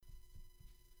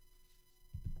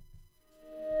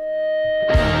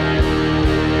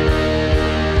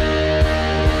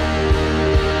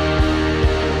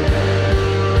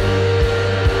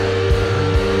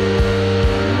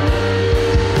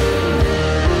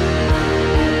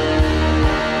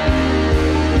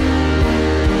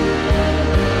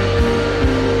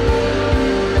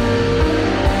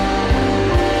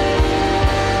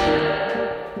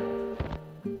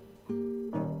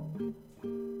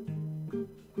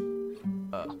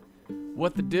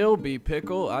What the deal be,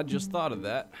 Pickle? I just thought of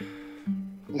that.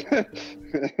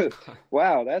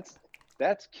 Wow, that's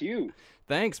cute.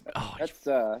 Thanks. Oh, That's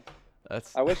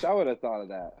that's. I wish I would have thought of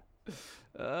that.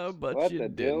 But What you the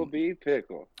dill didn't. be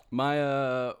pickle?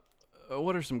 My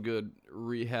what are some good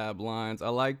rehab lines? I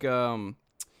like I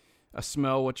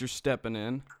smell what you're stepping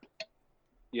in.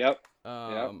 Yep. Yep.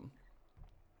 Um,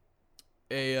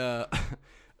 a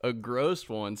a gross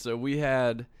one. So we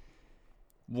had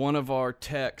one of our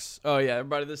techs. Oh yeah,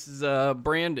 everybody, this is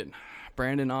Brandon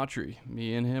Autry.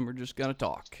 Me and him are just gonna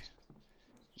talk,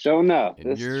 Show enough.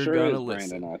 and This you're sure gonna is Brandon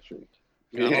listen. Autry.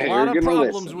 Got a Yeah, lot you're of gonna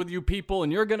problems listen. with you people,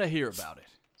 and you're gonna hear about it.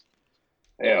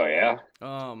 Hell yeah.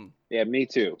 Um, Yeah, me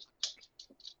too.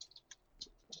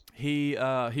 he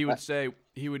would say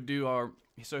he would do our.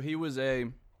 So he was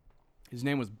his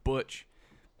name was Butch,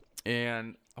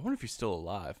 and I wonder if he's still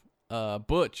alive.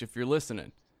 Butch, if you're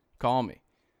listening, call me.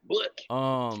 Blick.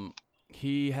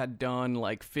 He had done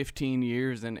like 15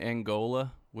 years in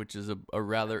Angola, which is a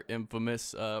rather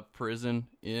infamous prison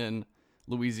in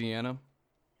Louisiana.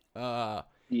 So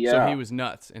he Yeah. was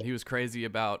nuts, and he was crazy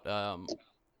about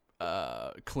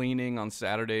cleaning on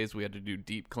Saturdays. We had to do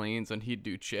deep cleans, and he'd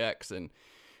do checks. And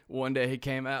one day he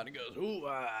came out and he goes, "Ooh,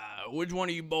 which one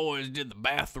of you boys did the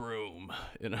bathroom?"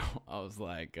 You know, I was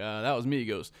like, "That was me." He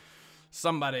goes,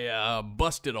 "Somebody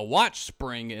busted a watch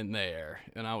spring in there,"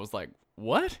 and I was like,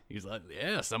 "What?" He's like,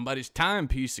 "Yeah, somebody's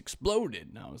timepiece exploded,"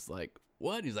 and I was like,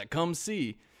 "What?" He's like, "Come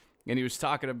see," and he was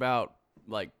talking about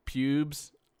like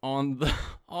pubes on the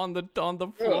on the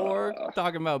floor,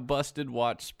 talking about busted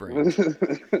watch springs.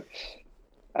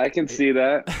 I can It, see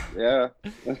that.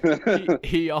 Yeah.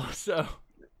 he also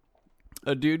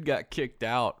a dude got kicked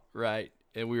out, right?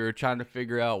 And we were trying to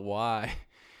figure out why.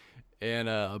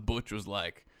 And Butch was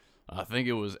like, "I think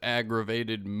it was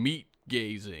aggravated meat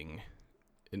gazing."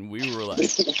 And we were like,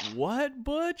 "What,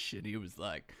 Butch?" And he was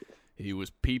like, "He was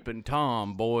peeping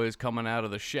Tom boys coming out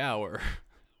of the shower."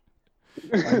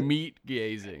 Meat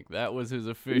gazing. That was his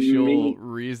official Meat.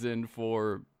 reason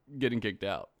for getting kicked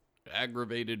out.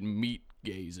 Aggravated meat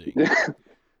gazing.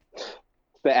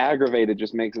 The aggravated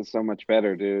just makes it so much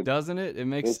better, dude. Doesn't it? It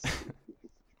makes It's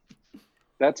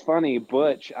That's funny,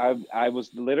 Butch. I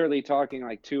was literally talking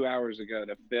like 2 hours ago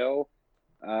to Phil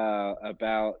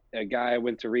about a guy I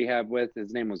went to rehab with.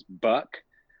 His name was Buck,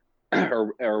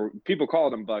 or people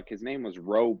called him Buck. His name was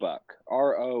Roebuck,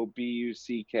 Robuck,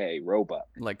 Roebuck,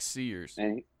 like Sears.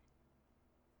 and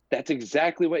that's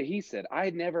exactly what he said. I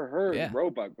had never heard Yeah.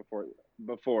 Roebuck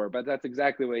before, but that's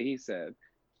exactly what he said.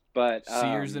 But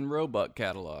Sears and Roebuck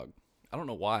catalog. I don't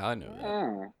know why I know that.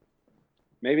 ah,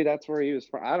 maybe that's where he was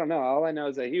from. I don't know. All I know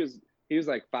is that he was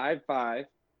like 5'5",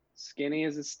 skinny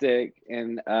as a stick,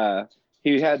 and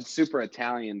he had super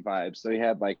Italian vibes. So he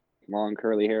had like long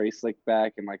curly hair, he slicked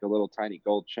back, and like a little tiny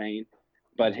gold chain.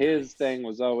 But his Nice. thing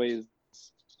was always,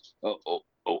 oh,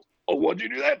 what'd you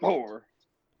do that for?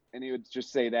 And he would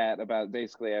just say that about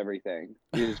basically everything.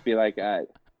 He'd just be like, yeah,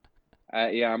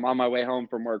 I'm on my way home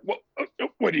from work.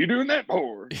 What are you doing that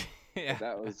for? Yeah.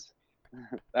 But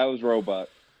that was Roebuck.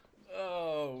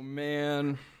 Oh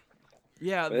man.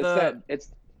 Yeah, But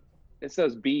it's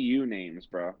those BU names,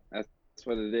 bro. That's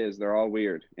what it is. They're all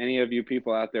weird. Any of you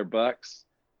people out there, Bucks,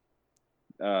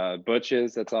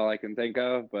 Butches, that's all I can think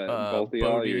of. But both of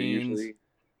y'all, you're Bodines, usually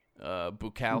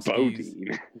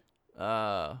Bukowskis,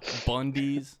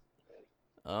 Bodine.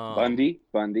 Bundys.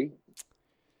 Bundy.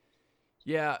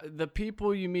 Yeah, the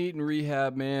people you meet in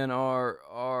rehab, man,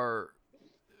 are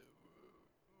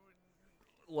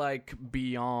like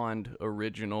beyond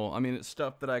original. I mean, it's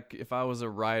stuff that if I was a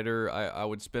writer, I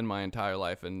would spend my entire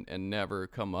life and never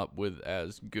come up with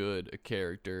as good a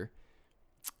character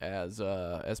as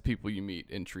people you meet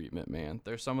in treatment, man.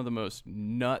 They're some of the most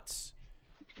nutso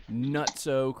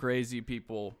crazy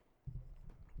people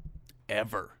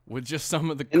ever, with just some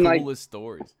of the And like, coolest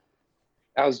stories.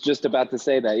 I was just about to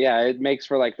say that. Yeah, it makes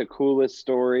for like the coolest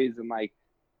stories and like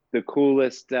the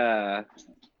coolest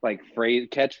like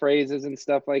catchphrases and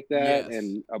stuff like that. Yes,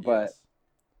 And but yes.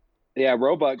 yeah,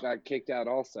 Roebuck got kicked out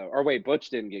also. Or wait, Butch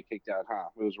didn't get kicked out, huh?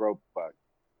 It was Roebuck.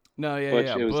 No, yeah, Butch,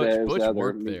 yeah. it was Butch the other.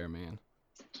 worked there, man.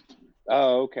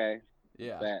 Oh, okay.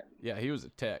 Yeah, Bet. yeah. He was a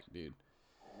tech, dude.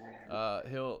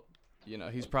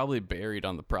 He's probably buried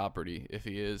on the property if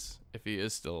he is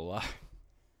still alive.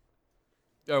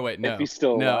 Oh wait, If no, he's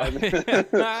still no. alive. What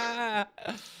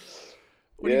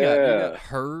do you got? You got Yeah.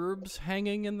 herbs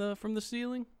hanging from the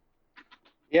ceiling?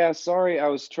 Yeah, sorry. I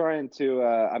was trying to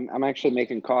I'm actually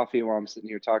making coffee while I'm sitting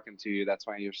here talking to you. That's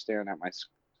why you're staring at my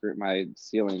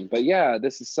ceiling. But yeah,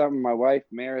 this is something my wife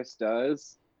Maris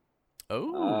does. Uh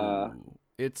Oh,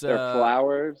 it's they're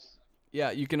flowers.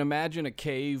 Yeah, you can imagine a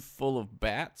cave full of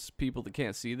bats, people that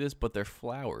can't see this, but they're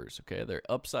flowers, okay? They're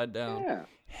upside down, Yeah.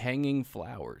 hanging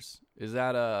flowers. Is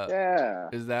Yeah.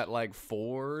 that like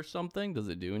 4 or something? Does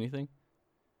it do anything?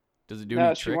 Does it do any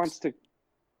No, tricks?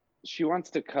 she wants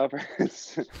to cover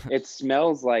it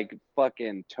smells like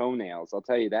fucking toenails, I'll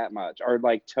tell you that much. Or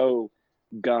like toe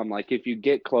gum. Like if you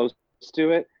get close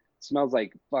to it, it smells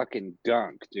like fucking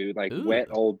gunk, dude. Like Ugh. wet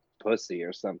old pussy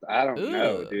or something. I don't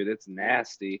know, Ugh. dude. It's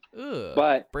nasty. Ugh.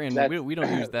 But Brandon, that's we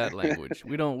don't use that language.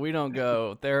 We don't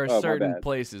go. There are oh my certain bad.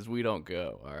 places we don't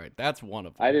go. All right, that's one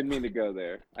of I them. didn't mean to go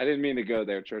there. I didn't mean to go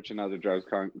there, church and other drugs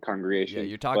Yeah, congregation.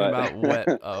 you're talking But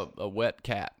about a wet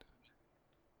cat.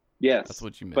 That's yes.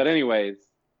 what you meant. But anyways,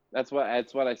 that's what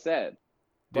I said.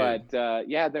 Dude, But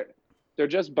yeah, they're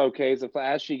just bouquets of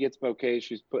as she gets bouquets,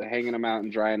 she's hanging them out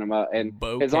and drying them up. And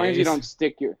as long as you bouquets. don't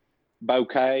stick your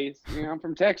bouquets, I'm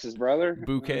from Texas, brother. They're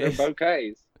Bouquets.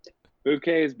 bouquets,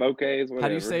 bouquets, whatever. How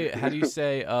do you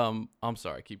say I'm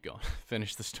sorry, keep going.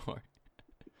 Finish the story.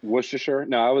 Worcestershire?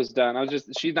 No, I was done.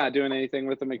 She's not doing anything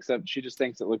with them except she just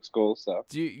thinks it looks cool. So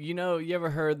Do you ever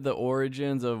heard the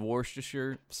origins of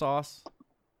Worcestershire sauce?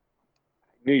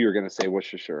 knew you were gonna say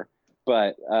Worcestershire,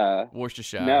 but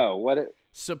Worcestershire. no. All Is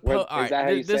right, that how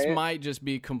you this say it? might just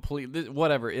be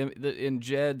whatever. In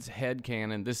Jed's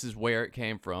headcanon, this is where it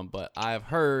came from, but I've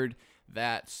heard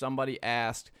that somebody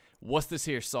asked, "What's this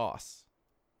here sauce?"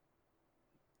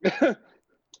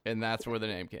 And that's where the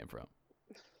name came from.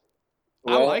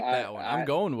 I Well, like that one. I'm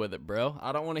going with it, bro.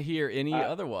 I don't want to hear any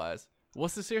otherwise.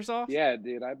 What's this here sauce? Yeah,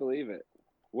 dude, I believe it.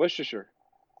 Worcestershire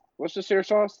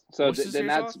sauce. So Worcestershire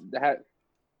sauce?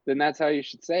 then that's how you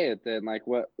should say it. Then like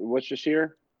what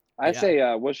Worcestershire? I Yeah.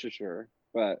 say Worcestershire,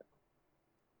 but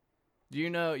Do you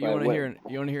know? You But want to what- hear?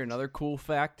 You want to hear another cool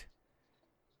fact?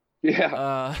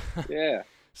 yeah, yeah.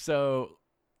 So,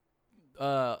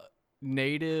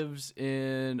 natives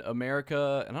in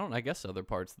America, and I guess other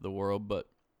parts of the world, but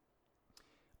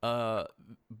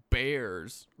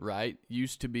bears, right,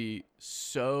 used to be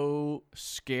so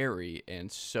scary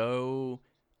and so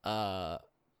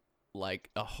like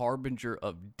a harbinger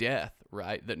of death,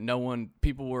 right, that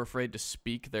people were afraid to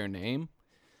speak their name.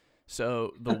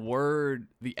 So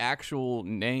the actual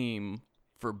name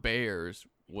for bears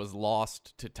was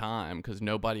lost to time because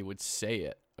nobody would say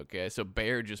it. Okay, so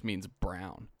bear just means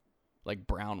brown, like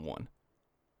brown one.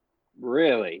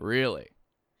 Really? Really?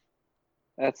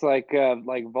 That's like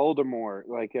Voldemort,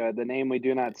 like the name we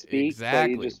do not speak.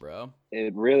 Exactly, So bro.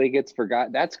 it really gets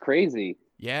forgotten. That's crazy.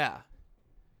 Yeah,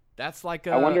 that's like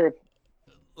I wonder if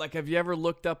like, have you ever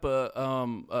looked up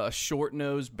a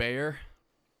short-nosed bear?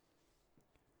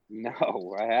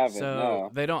 no, I haven't. So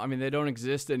No. they don't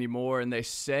exist anymore, and they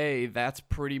say that's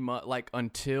pretty much like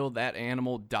until that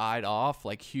animal died off,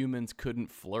 like humans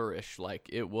couldn't flourish. Like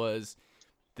it was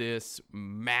this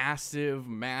massive,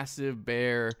 massive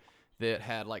bear that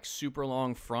had like super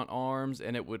long front arms,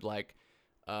 and it would like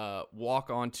walk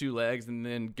on 2 legs and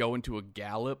then go into a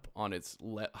gallop on its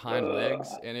hind legs,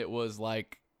 and it was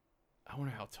like, I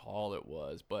wonder how tall it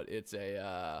was, but it's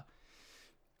a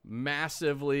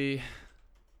massively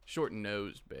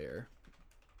short-nosed bear.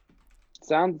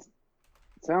 Sounds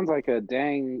like a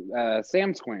dang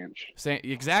Sam Squanch.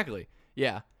 Exactly.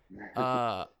 Yeah.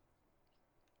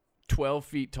 12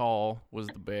 feet tall was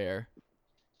the bear.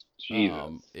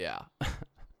 Jesus. Yeah.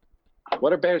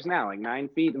 What are bears now? Like 9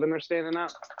 feet when they're standing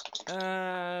up?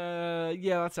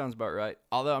 Yeah, that sounds about right.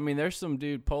 Although, I mean, there's some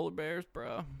polar bears,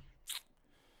 bro.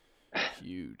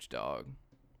 Huge, dog.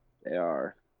 They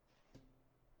are.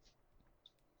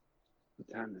 What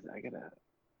time is it?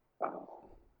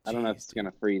 I don't know if it's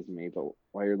gonna freeze me, but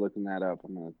while you're looking that up,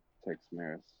 I'm gonna text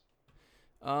Maris.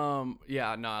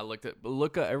 Yeah, no, I looked at.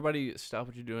 Look up. Everybody, stop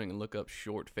what you're doing and look up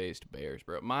short-faced bears,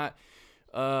 bro. My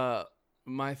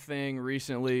thing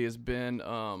recently has been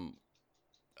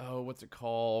what's it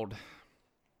called?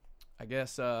 I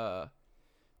guess there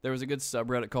was a good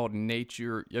subreddit called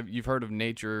Nature. You've heard of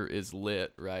Nature is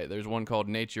Lit, right? There's one called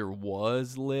Nature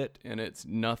Was Lit, and it's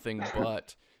nothing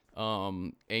but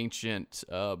ancient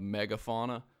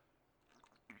megafauna.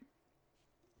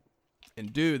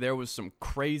 And dude, there was some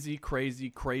crazy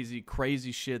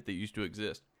shit that used to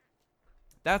exist.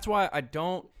 That's why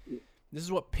this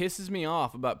is what pisses me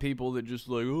off about people that just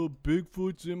like, oh,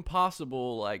 Bigfoot's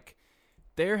impossible. Like,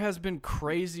 there has been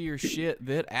crazier shit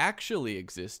that actually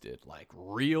existed. Like,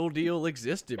 real deal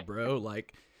existed, bro.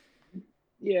 Like,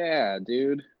 yeah,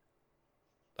 dude.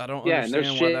 I don't and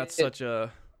understand why that's such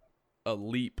a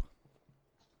leap.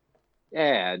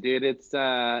 Yeah, dude.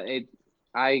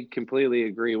 I completely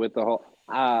agree with the whole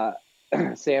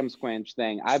Sam Squanch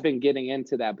thing. I've been getting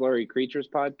into that Blurry Creatures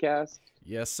podcast.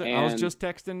 Yes, sir. I was And- just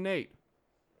texting Nate.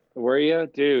 Were you,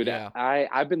 dude? Yeah.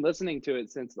 I've been listening to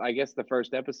it since I guess the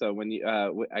first episode when you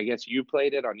I guess you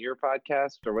played it on your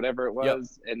podcast or whatever it Yep.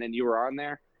 was, and then you were on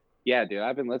there. Yeah, dude,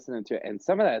 I've been listening to it, and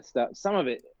some of that stuff, some of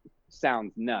it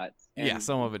sounds nuts, Yeah, and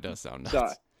some of it does sound so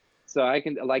nuts. so I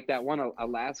can like that one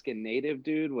Alaskan native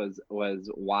dude was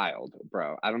wild,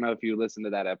 bro. I don't know if you listened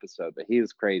to that episode, but he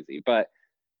was crazy. But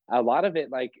a lot of it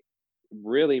like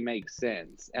really makes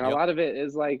sense, and a Yep. lot of it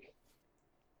is like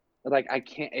I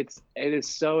can't it is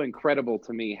so incredible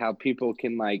to me how people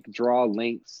can like draw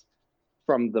links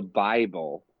from the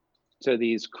Bible to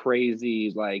these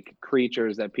crazy like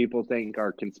creatures that people think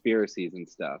are conspiracies and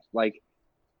stuff. Like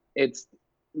it's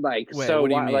like Wait, so what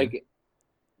do you why mean? like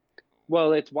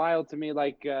well it's wild to me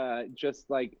like just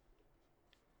like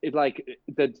it like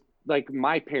the like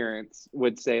my parents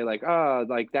would say like oh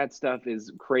like that stuff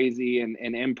is crazy and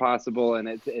impossible and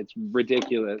it's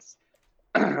ridiculous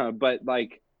but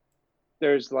like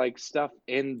there's like stuff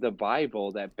in the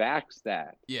Bible that backs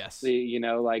that. Yes.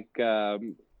 Like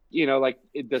the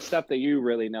stuff that you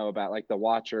really know about, like the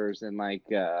Watchers and like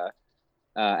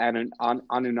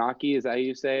Anunnaki, is that how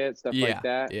you say it? Stuff like Yeah.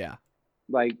 that. Yeah.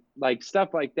 Like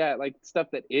stuff like that, like stuff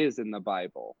that is in the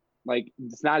Bible. Like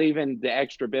it's not even the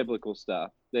extra biblical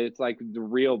stuff. It's like the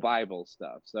real Bible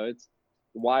stuff. So it's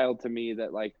wild to me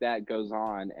that like that goes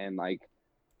on and like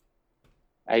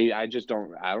I just don't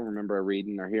remember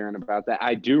reading or hearing about that.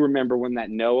 I do remember when that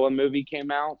Noah movie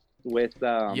came out with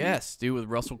Yes, dude, with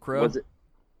Russell Crowe. was it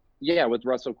yeah, with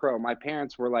Russell Crowe. My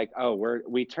parents were like, "Oh,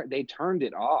 they turned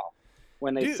it off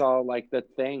when they Dude, saw like the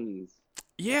things."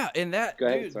 yeah, and Go that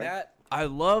ahead, dude, sorry. that I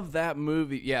love that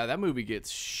movie. Yeah, that movie gets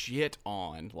shit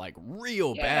on like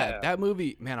real bad. Yeah. That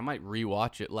movie, man, I might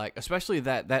rewatch it. Like especially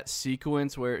that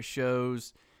sequence where it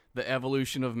shows the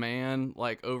evolution of man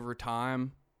like over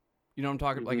time. You know what I'm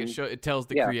talking about? Like it tells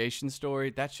the Yeah. creation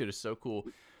story. That shit is so cool.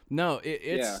 No, Yeah.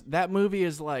 it's that movie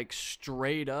is like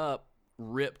straight up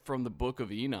ripped from the Book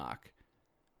of Enoch.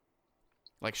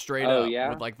 Like straight Oh up yeah.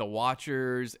 with like the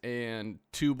Watchers and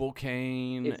Tubal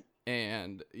Cain It's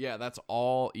and yeah, that's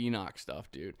all Enoch stuff,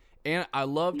 dude. And I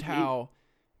loved how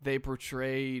they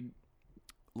portrayed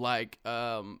like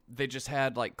they just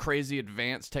had like crazy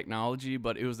advanced technology,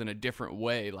 but it was in a different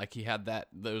way. Like he had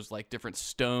those like different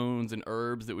stones and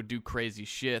herbs that would do crazy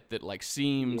shit that like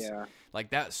seems yeah.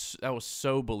 like that was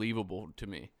so believable to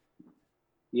me.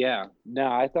 Yeah. No,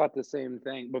 I thought the same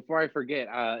thing. Before I forget,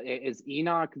 is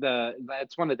Enoch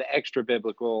that's one of the extra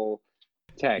biblical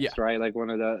Yeah. texts, right? Like one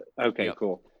of the okay, Yep.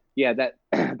 cool. Yeah, that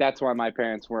that's why my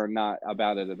parents were not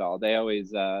about it at all. They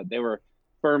always they were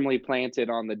firmly planted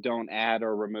on the don't add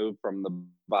or remove from the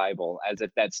Bible as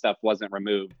if that stuff wasn't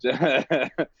removed Yeah,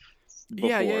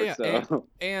 yeah, before. yeah. So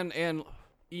And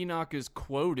Enoch is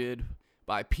quoted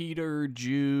by Peter,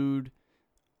 Jude.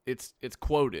 It's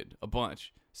quoted a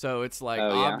bunch. So it's like oh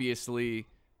yeah. obviously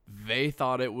they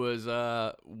thought it was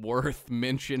worth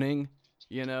mentioning,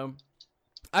 you know.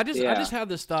 I Yeah. just had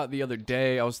this thought the other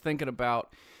day. I was thinking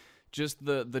about just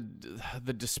the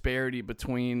disparity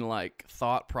between like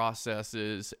thought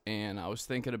processes, and I was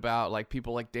thinking about like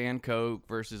people like Dan Koch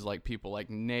versus like people like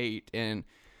Nate, and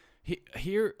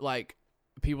here like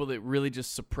people that really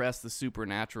just suppress the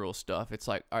supernatural stuff. It's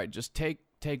like, all right, just take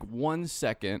 1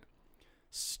 second,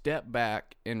 step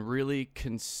back, and really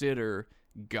consider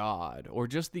God or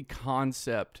just the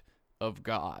concept of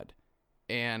God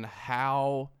and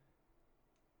how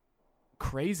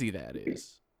crazy that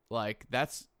is. Like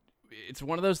it's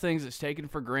one of those things that's taken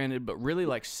for granted, but really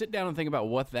like sit down and think about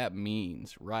what that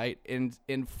means, right? And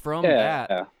from that,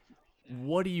 Yeah.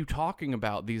 what are you talking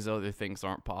about? These other things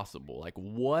aren't possible. Like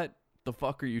what the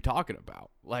fuck are you talking about?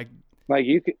 Like Like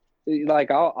you could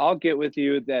like I'll get with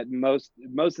you that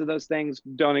most of those things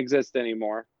don't exist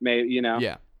anymore. Maybe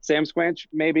yeah. Sam Squinch,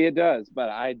 maybe it does, but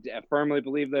I firmly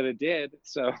believe that it did.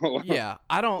 So Yeah,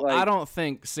 I like don't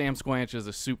think Sam Squanch is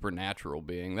a supernatural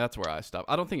being. That's where I stop.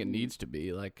 I don't think it needs to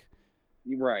be. Like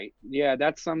right. Yeah,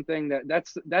 that's something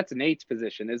that's Nate's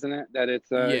position, isn't it? That it's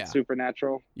yeah.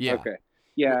 supernatural. Yeah. Okay.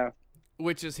 Yeah.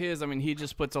 Which is his. I mean, he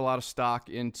just puts a lot of stock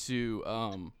into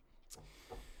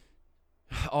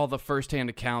all the firsthand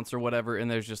accounts or whatever, and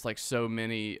there's just like so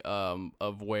many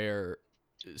of where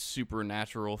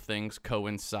supernatural things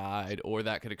coincide, or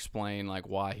that could explain like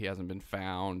why he hasn't been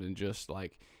found, and just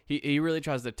like he really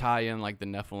tries to tie in like the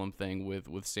Nephilim thing with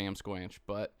Sam Squanch,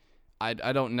 but I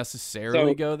don't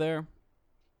necessarily So go there.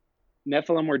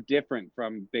 Nephilim were different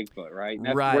from Bigfoot, right?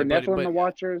 Were Right, Nephilim the but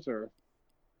Watchers or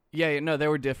yeah, no, they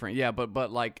were different. Yeah,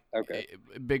 but like okay.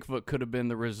 Bigfoot could have been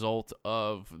the result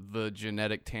of the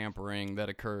genetic tampering that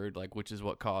occurred, like which is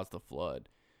what caused the flood.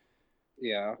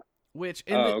 Yeah. Which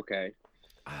in Oh, the okay.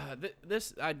 I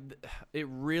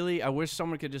wish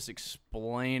someone could just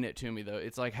explain it to me though.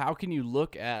 It's like, how can you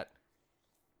look at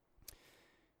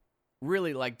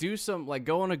really like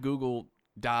go on a Google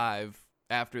dive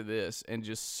after this and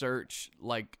just search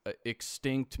like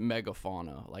extinct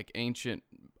megafauna, like ancient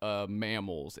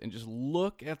mammals, and just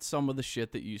look at some of the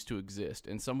shit that used to exist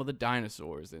and some of the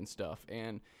dinosaurs and stuff,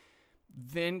 and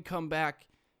then come back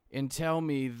and tell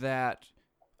me that,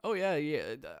 oh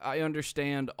yeah, I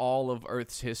understand all of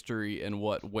Earth's history and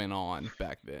what went on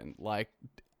back then. Like,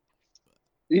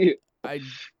 I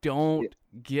don't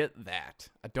get that.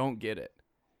 I don't get it.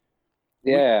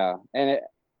 Yeah,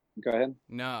 go ahead.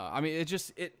 No, I mean,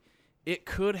 it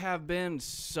could have been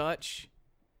such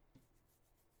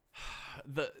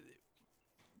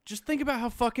just think about how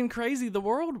fucking crazy the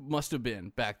world must have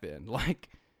been back then. Like,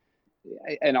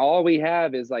 and all we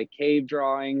have is like cave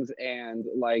drawings and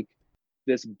like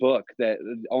this book that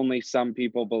only some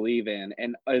people believe in,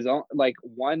 and is like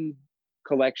one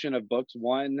collection of books,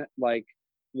 one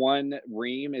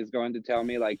ream is going to tell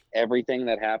me like everything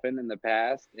that happened in the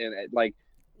past, and like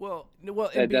well,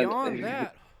 and beyond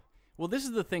that, well, this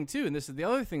is the thing too, and this is the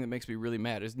other thing that makes me really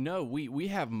mad is no, we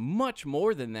have much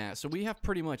more than that. So we have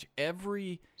pretty much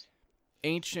every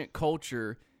ancient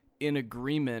culture in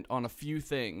agreement on a few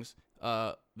things.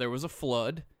 There was a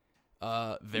flood.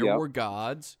 There were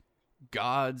gods.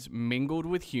 Gods mingled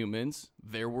with humans.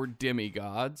 There were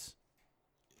demigods.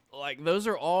 Like, those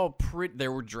are all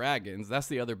there were dragons. That's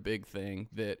the other big thing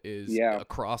that is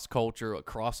across culture,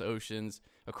 across oceans,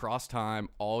 across time,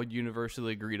 all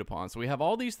universally agreed upon. So we have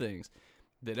all these things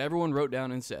that everyone wrote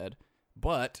down and said,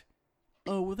 but,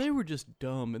 oh, well, they were just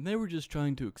dumb, and they were just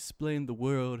trying to explain the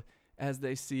world as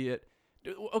they see it.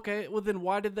 Okay, well, then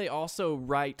why did they also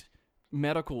write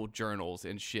medical journals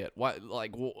and shit? Why,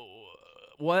 like,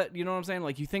 what? You know what I'm saying?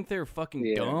 Like, you think they're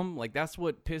fucking dumb? Like, that's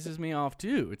what pisses me off,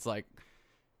 too. It's like...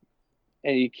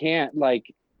 And you can't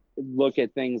like look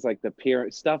at things like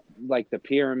stuff like the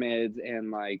pyramids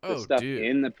and like the stuff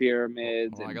in the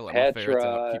pyramids and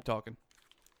Petra. Keep talking.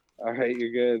 All right,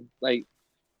 you're good. Like,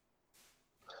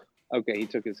 okay, he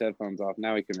took his headphones off.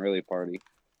 Now he can really party.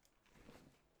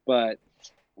 But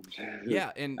yeah,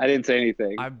 and I didn't say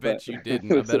anything. I bet you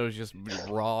didn't. I bet it was just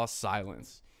raw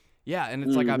silence. Yeah, and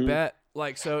it's like, I bet,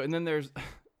 like, so, and then there's,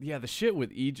 the shit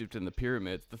with Egypt and the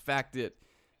pyramids. The fact that,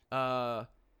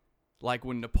 like,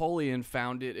 when Napoleon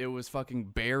found it, it was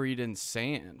fucking buried in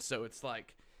sand. So it's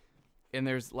like, and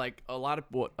there's like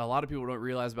what a lot of people don't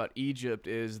realize about Egypt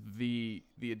is the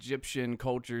Egyptian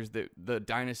cultures, that the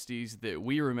dynasties that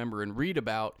we remember and read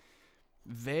about,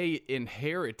 they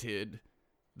inherited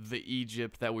the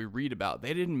Egypt that we read about.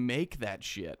 They didn't make that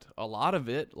shit. A lot of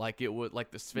it, like it would,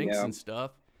 like the Sphinx and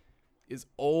stuff, is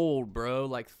old, bro.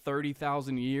 Like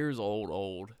 30,000 years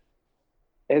old.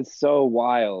 It's so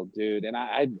wild, dude. And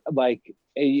I like,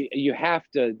 you have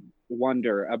to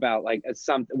wonder about like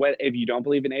what if you don't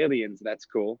believe in aliens, that's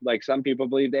cool. Like, some people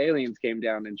believe the aliens came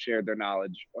down and shared their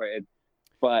knowledge,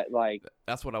 but like,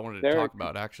 that's what I wanted to talk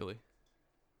about, actually.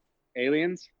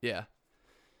 Aliens? Yeah.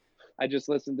 I just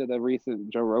listened to the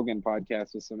recent Joe Rogan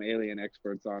podcast with some alien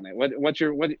experts on it.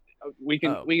 We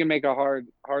can make a hard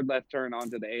left turn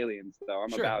onto the aliens though.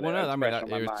 I'm about well, it. No, I mean,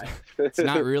 it's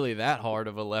not really that hard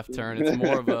of a left turn. It's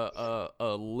more of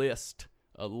a list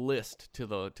to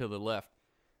the left.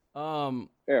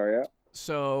 Yeah.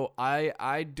 So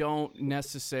I don't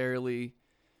necessarily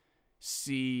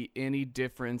see any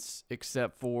difference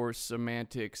except for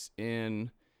semantics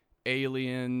in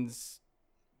aliens,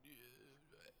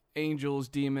 angels,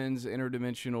 demons,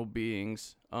 interdimensional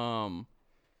beings.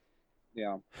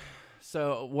 Yeah.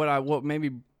 So what made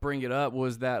me bring it up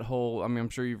was that whole, I mean, I'm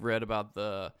sure you've read about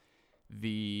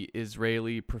the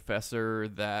Israeli professor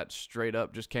that straight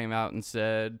up just came out and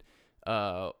said,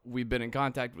 we've been in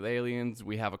contact with aliens.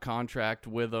 We have a contract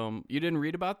with them. You didn't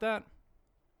read about that?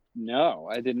 No,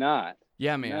 I did not.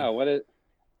 Yeah, man. No, what is...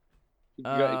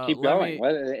 Keep going.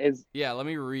 What is... Yeah, let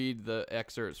me read the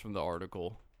excerpts from the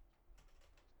article.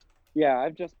 Yeah,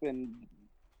 I've just been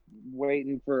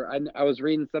waiting for... I was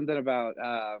reading something about,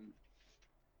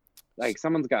 like,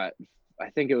 someone's got... I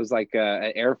think it was like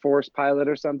an Air Force pilot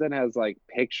or something has like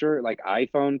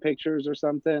iPhone pictures or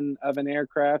something of an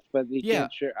aircraft, but he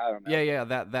can't share. I don't know. Yeah,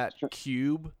 that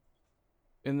cube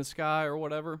in the sky or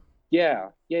whatever. Yeah.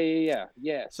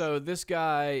 So this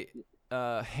guy,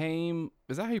 Haim,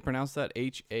 is that how you pronounce that?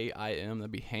 Haim?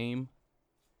 That'd be Haim.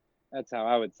 That's how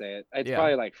I would say it. It's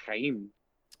probably like Haim.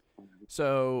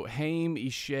 So Haim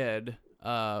Eshed,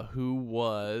 who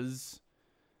was...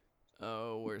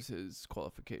 Oh, where's his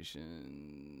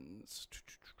qualifications?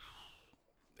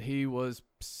 He was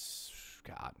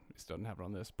God, this doesn't have it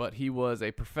on this, but he was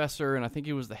a professor, and I think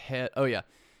he was the head.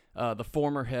 The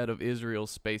former head of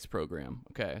Israel's space program.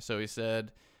 Okay, so he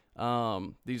said,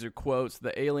 these are quotes: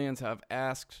 "The aliens have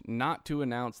asked not to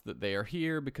announce that they are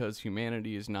here because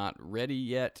humanity is not ready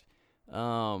yet."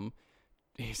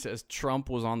 He says Trump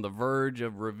was on the verge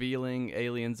of revealing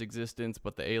aliens' existence,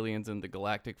 but the aliens in the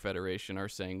Galactic Federation are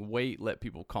saying, wait, let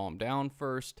people calm down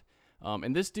first.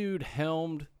 And this dude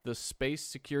helmed the space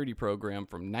security program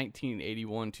from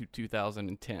 1981 to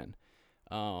 2010.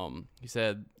 He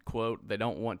said, quote, "They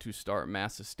don't want to start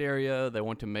mass hysteria. They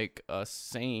want to make us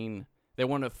sane. They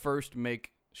want to first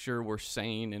make sure we're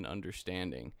sane and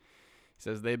understanding." He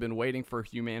says they've been waiting for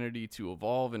humanity to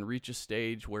evolve and reach a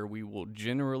stage where we will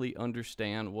generally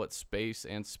understand what space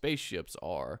and spaceships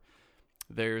are.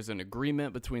 There's an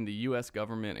agreement between the U.S.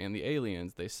 government and the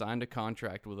aliens. They signed a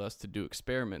contract with us to do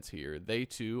experiments here. They,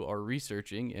 too, are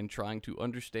researching and trying to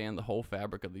understand the whole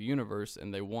fabric of the universe,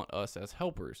 and they want us as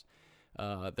helpers.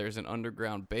 There's an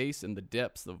underground base in the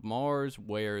depths of Mars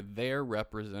where their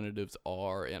representatives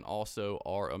are, and also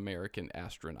are American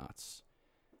astronauts.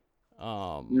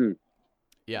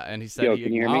 Yeah, and he said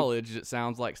he acknowledged it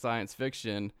sounds like science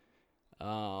fiction.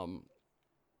 Yeah,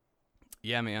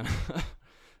 man.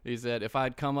 He said, if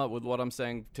I'd come up with what I'm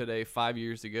saying today 5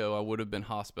 years ago, I would have been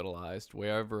hospitalized.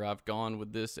 Wherever I've gone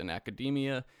with this in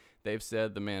academia, they've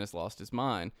said the man has lost his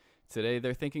mind. Today,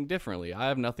 they're thinking differently. I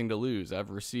have nothing to lose. I've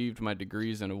received my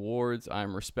degrees and awards.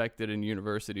 I'm respected in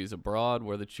universities abroad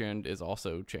where the trend is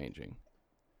also changing.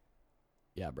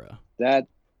 Yeah, bro.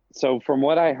 So from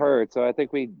what I heard, so I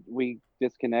think we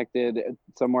disconnected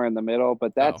somewhere in the middle,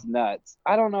 but that's nuts.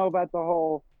 I don't know about the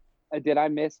whole, did I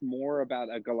miss more about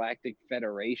a galactic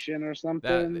federation or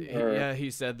something? Yeah,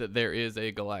 he said that there is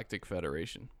a galactic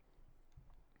federation.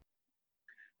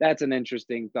 That's an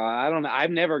interesting thought. I don't know.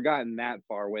 I've never gotten that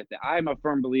far with it. I'm a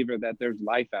firm believer that there's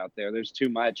life out there. There's too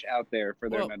much out there for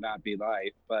there to not be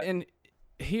life. But and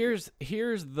here's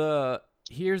the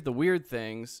weird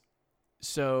things.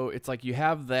 So it's like you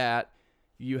have the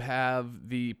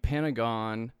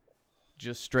Pentagon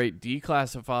just straight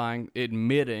declassifying,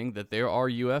 admitting that there are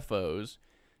UFOs,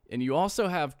 and you also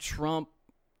have Trump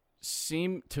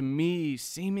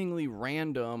seemingly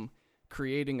random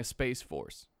creating a space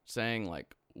force, saying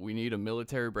like we need a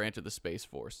military branch of the Space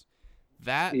Force.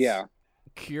 That's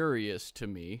curious to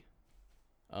me.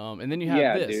 And then you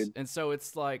have this, dude. And so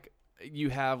it's like you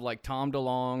have like Tom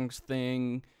DeLonge's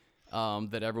thing.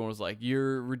 That everyone was like,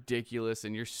 you're ridiculous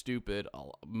and you're stupid.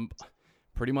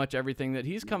 Pretty much everything that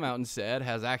he's come out and said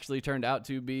has actually turned out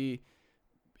to be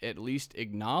at least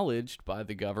acknowledged by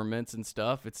the governments and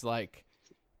stuff. It's like,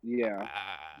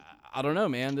 I don't know,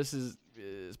 man. This is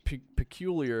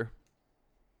peculiar.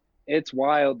 It's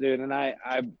wild, dude. And I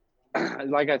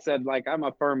like I said, like I'm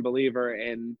a firm believer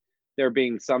in there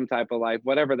being some type of life,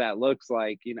 whatever that looks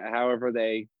like, you know, however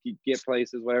they get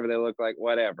places, whatever they look like,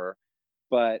 whatever.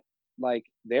 But like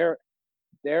there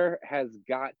has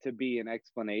got to be an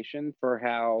explanation for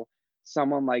how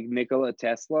someone like Nikola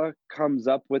Tesla comes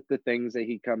up with the things that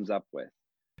he comes up with,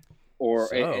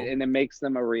 and it makes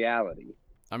them a reality.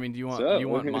 I mean, do you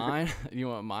want mine? You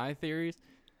want my theories?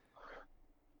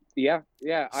 Yeah.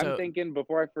 I'm thinking,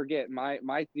 before I forget,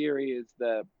 my theory is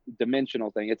the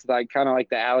dimensional thing. It's like kind of like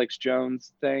the Alex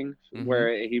Jones thing,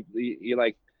 where he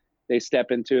like they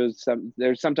step into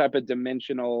there's some type of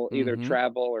dimensional either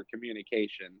travel or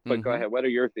communication. But go ahead. What are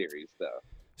your theories, though?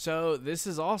 So this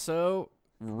is also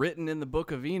written in the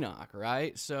Book of Enoch,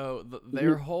 right? So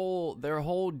their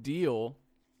whole deal.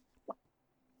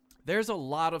 There's a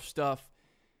lot of stuff.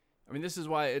 I mean, this is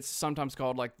why it's sometimes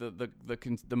called like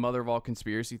the mother of all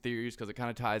conspiracy theories, because it kind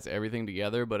of ties everything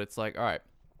together. But it's like, all right,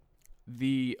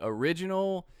 the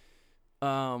original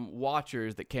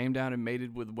watchers that came down and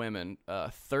mated with women,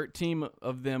 13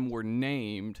 of them were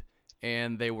named,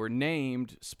 and they were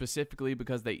named specifically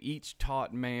because they each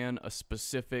taught man a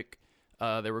specific,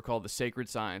 they were called the sacred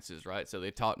sciences, right? So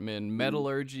they taught men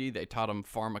metallurgy, they taught them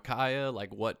pharmakeia,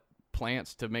 like what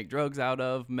plants to make drugs out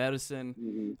of,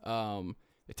 medicine.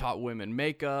 They taught women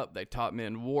makeup, they taught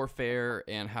men warfare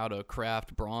and how to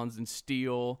craft bronze and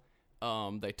steel.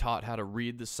 They taught how to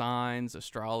read the signs,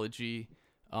 astrology,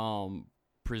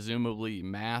 presumably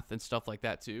math and stuff like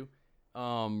that too.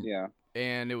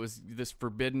 And it was this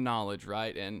forbidden knowledge,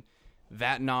 right? And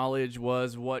that knowledge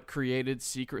was what created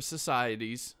secret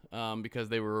societies, because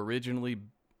they were originally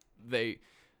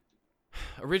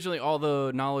all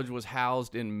the knowledge was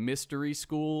housed in mystery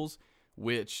schools,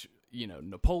 which, you know,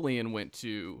 Napoleon went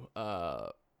to,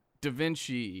 Da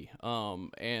Vinci,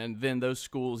 and then those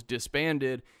schools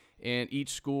disbanded, and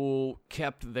each school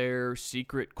kept their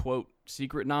secret, quote,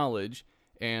 secret knowledge.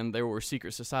 and there were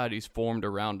secret societies formed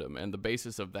around him, and the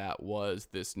basis of that was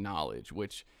this knowledge,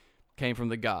 which came from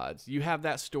the gods. You have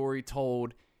that story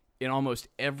told in almost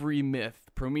every myth.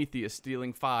 Prometheus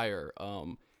stealing fire.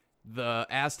 The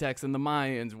Aztecs and the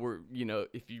Mayans were,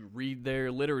 if you read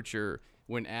their literature,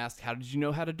 when asked, how did you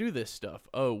know how to do this stuff?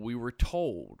 Oh, we were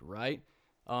told, right?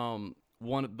 One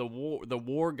of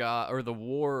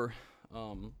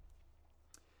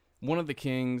the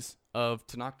kings of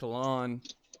Tenochtitlan,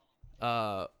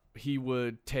 he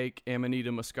would take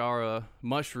Amanita muscaria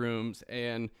mushrooms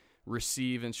and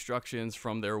receive instructions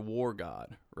from their war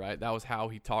god, right? That was how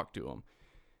he talked to him.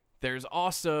 There's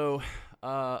also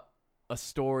a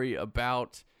story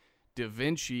about Da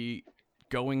Vinci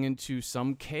going into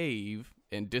some cave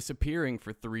and disappearing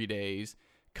for 3 days,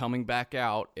 coming back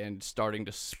out and starting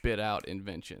to spit out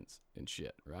inventions and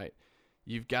shit, right?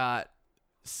 You've got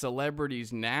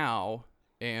celebrities now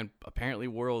and apparently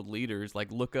world leaders,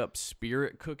 like, look up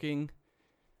spirit cooking.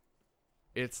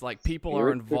 It's like people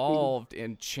are involved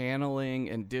in channeling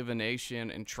and divination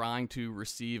and trying to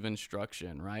receive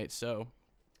instruction, right? So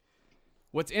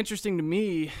what's interesting to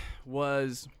me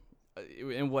was,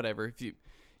 and whatever,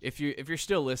 if you're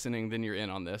still listening, then you're in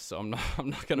on this. So I'm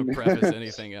not going to preface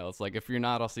anything else. Like, if you're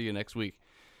not, I'll see you next week.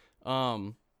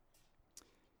 So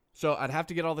I'd have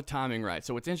to get all the timing right.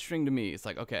 So what's interesting to me, it's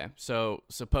like, okay, so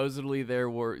supposedly there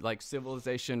were, like,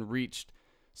 civilization reached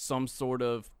some sort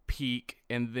of peak,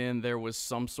 and then there was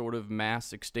some sort of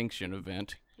mass extinction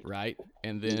event, right?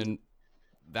 And then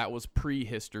that was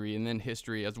prehistory, and then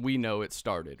history as we know it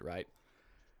started, right?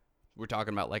 We're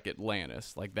talking about, like,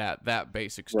 Atlantis, like that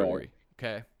basic story, right.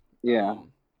 Okay? Yeah.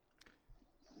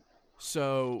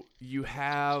 So you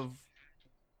have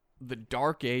the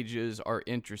Dark Ages are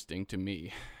interesting to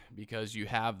me because you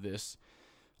have this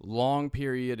long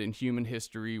period in human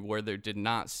history where there did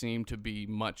not seem to be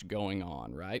much going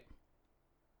on, right?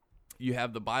 You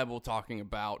have the Bible talking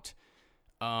about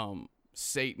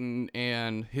Satan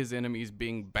and his enemies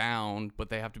being bound, but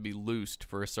they have to be loosed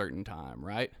for a certain time,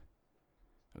 right?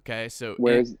 Okay, so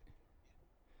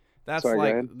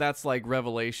that's like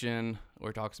Revelation,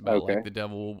 where it talks about like the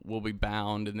devil will be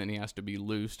bound and then he has to be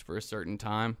loosed for a certain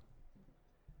time.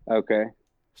 Okay.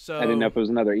 So I didn't know if it was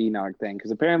another Enoch thing, because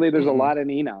apparently there's a lot in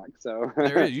Enoch. So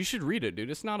there is. You should read it, dude.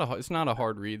 It's not a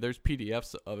hard read. There's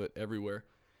PDFs of it everywhere.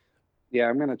 Yeah,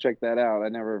 I'm gonna check that out. I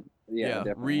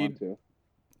definitely want to.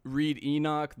 Read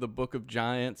Enoch, the Book of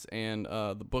Giants, and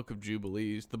the Book of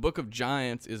Jubilees. The Book of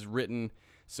Giants is written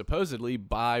supposedly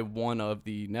by one of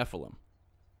the Nephilim,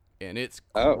 and it's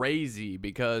crazy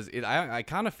because I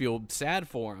kind of feel sad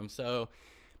for him. So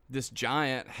this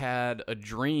giant had a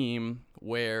dream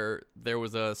where there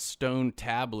was a stone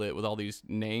tablet with all these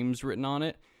names written on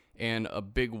it, and a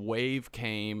big wave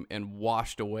came and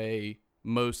washed away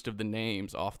most of the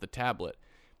names off the tablet.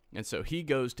 And so he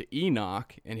goes to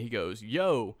Enoch and he goes,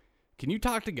 "Yo, can you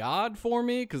talk to God for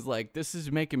me? Because, like, this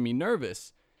is making me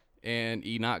nervous." And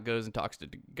Enoch goes and talks to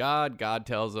God. God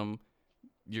tells him,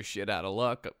 "You're shit out of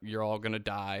luck. You're all going to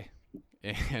die."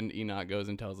 And Enoch goes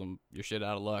and tells him, "You're shit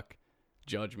out of luck.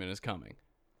 Judgment is coming."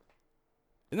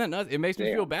 Isn't that nuts? It makes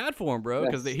me feel bad for him, bro,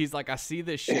 because he's like, I see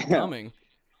this shit coming.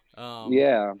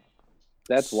 Yeah,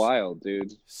 that's wild,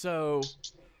 dude. So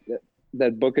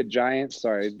that Book of Giants,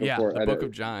 the Book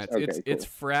of Giants. Okay, it's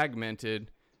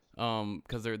fragmented,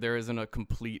 because there isn't a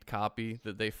complete copy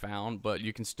that they found, but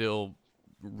you can still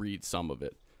read some of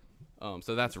it.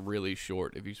 So that's really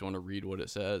short if you just want to read what it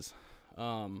says.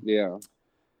 Yeah.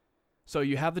 So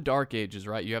you have the Dark Ages,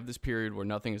 right? You have this period where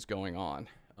nothing is going on.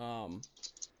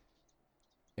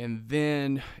 And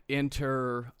then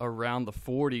enter around the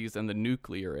 40s and the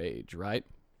nuclear age, right?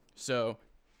 So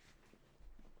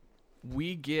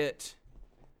we get,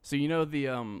 so you know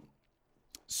the,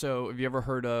 so have you ever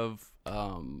heard of,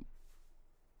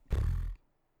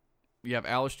 you have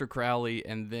Aleister Crowley,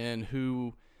 and then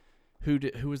who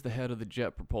was the head of the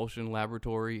Jet Propulsion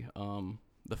Laboratory?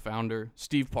 The founder,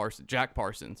 Jack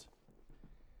Parsons.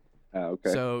 Oh,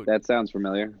 okay. So that sounds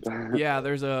familiar. Yeah,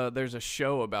 there's a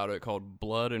show about it called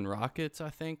Blood and Rockets, I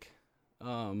think,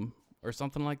 or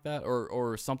something like that,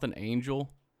 or something Angel.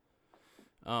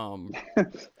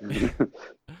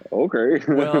 Okay.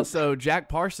 Well, so Jack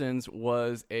Parsons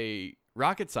was a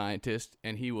rocket scientist,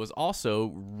 and he was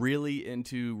also really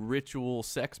into ritual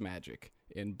sex magic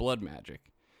and blood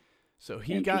magic. So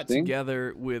he got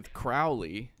together with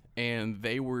Crowley, and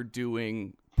they were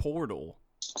doing portal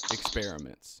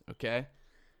experiments, okay?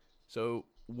 So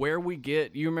where we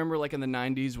get, you remember like in the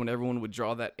 90s when everyone would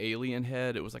draw that alien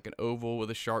head? It was like an oval with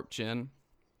a sharp chin.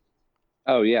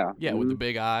 Oh, yeah. Yeah, with the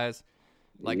big eyes.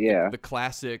 Like the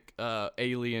classic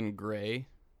alien gray.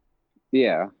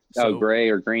 Yeah. Oh, So gray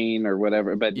or green or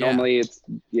whatever. But yeah, normally it's,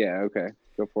 yeah, okay.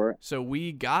 Go for it. so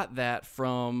we got that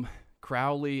from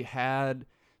Crowley had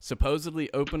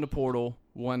supposedly opened a portal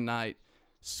one night,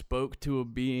 spoke to a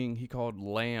being he called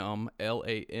Lam,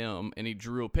 Lam, and he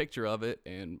drew a picture of it,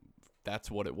 and that's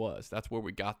what it was. That's where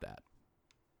we got that.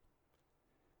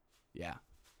 Yeah.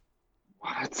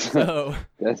 What? So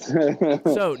That's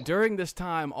so during this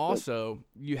time also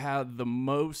you had the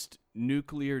most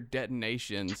nuclear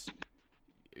detonations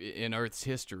in Earth's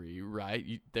history, right?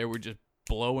 They were just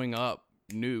blowing up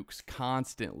nukes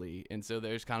constantly, and so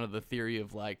there's kind of the theory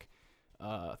of like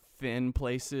thin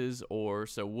places, or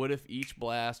so what if each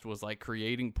blast was like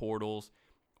creating portals?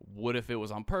 What if it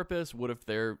was on purpose? What if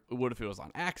it was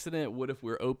on accident? What if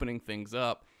we're opening things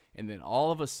up, and then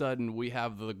all of a sudden we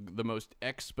have the most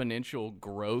exponential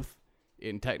growth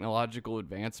in technological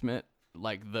advancement,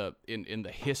 like in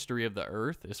the history of the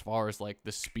Earth, as far as like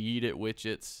the speed at which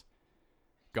it's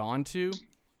gone to.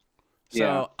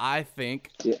 yeah. So I think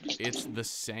Yeah. it's the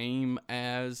same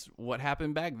as what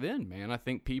happened back then, man. I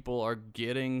think people are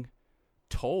getting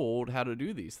told how to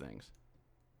do these things.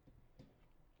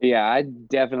 Yeah, I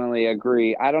definitely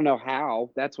agree. I don't know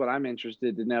how. That's what I'm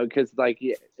interested to know because, like,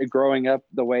 growing up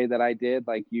the way that I did,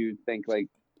 like, you think, like,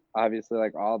 obviously,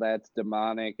 like, all that's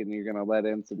demonic and you're gonna let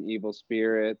in some evil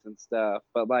spirits and stuff.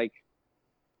 But, like,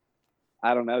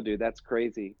 I don't know, dude. That's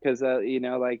crazy because,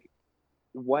 like,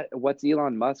 what's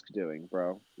Elon Musk doing,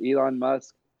 bro? Elon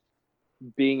Musk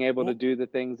being able to Well, do the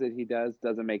things that he does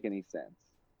doesn't make any sense.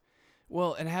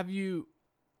 and have you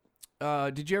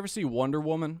did you ever see Wonder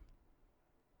Woman,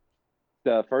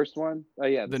 The first one, oh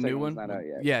yeah, the the new second one's one? not out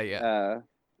yet. Yeah, yeah.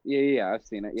 Yeah, I've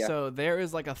seen it. Yeah, So there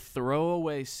is like a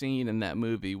throwaway scene in that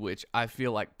movie which I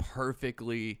feel like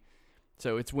perfectly,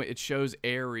 so it's when it shows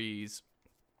Ares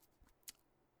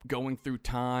going through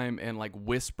time and like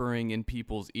whispering in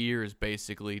people's ears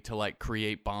basically to like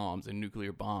create bombs and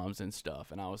nuclear bombs and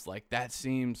stuff, and I was like, that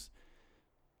seems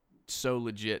so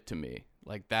legit to me.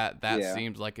 Like that yeah.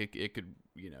 seems like it could,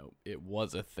 it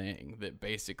was a thing that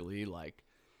basically like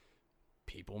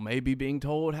people may be being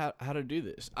told how to do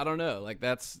this. I don't know. Like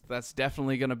that's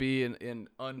definitely going to be an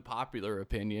unpopular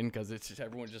opinion because it's just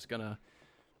everyone's just going to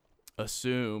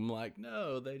assume like,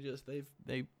 no,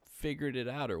 they figured it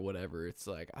out or whatever. It's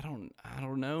like I don't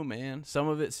know, man. Some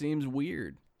of it seems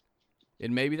weird.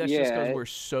 And maybe that's just because Yeah, we're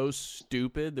so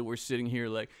stupid that we're sitting here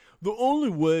like, the only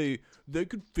way they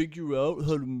could figure out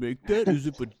how to make that is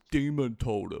if a demon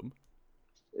told them.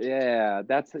 yeah,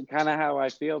 that's kind of how I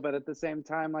feel. But at the same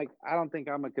time, like, I don't think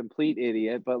I'm a complete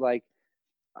idiot. But like,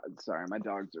 sorry, my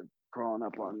dogs are crawling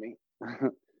up on me.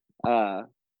 uh,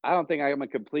 I don't think I'm a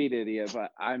complete idiot,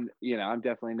 but I'm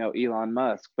definitely no Elon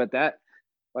Musk. But that,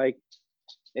 like,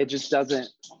 it just doesn't,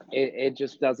 it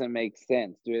just doesn't make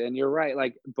sense, dude. And you're right.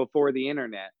 Like before the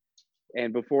internet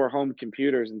and before home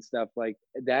computers and stuff, like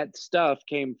that stuff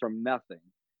came from nothing.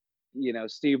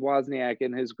 Steve Wozniak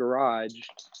in his garage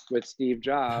with Steve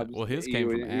Jobs. Well, his came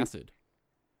from acid.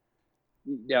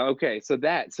 Yeah, okay. So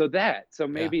Yeah,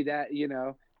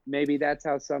 maybe that's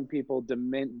how some people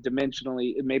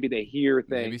dimensionally, maybe they hear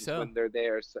maybe things so. when they're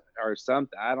there or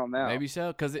something. I don't know. Maybe so,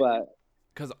 because But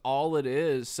all it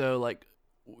is, so like,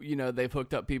 they've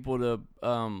hooked up people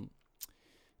to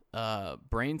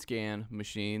brain scan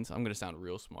machines. I'm gonna sound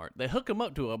real smart. They hook them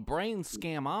up to a brain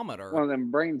scamometer. one of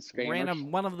them brain scammers.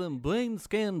 Random one of them brain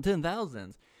scan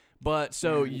 10,000s. But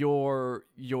so your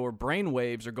brain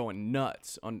waves are going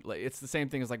nuts on, like, it's the same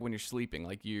thing as like when you're sleeping.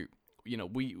 Like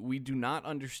we do not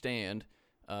understand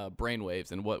brain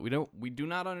waves, and we do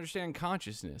not understand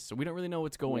consciousness. So we don't really know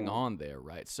what's going Yeah. on there,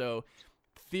 right? So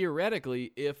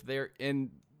theoretically, if they're in,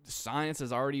 science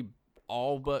has already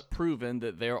all but proven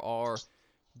that there are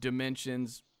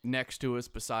dimensions next to us,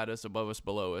 beside us, above us,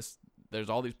 below us. There's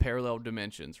all these parallel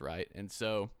dimensions, right? And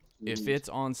so if it's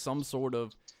on some sort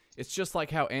of, it's just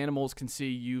like how animals can see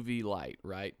UV light,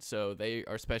 right? So they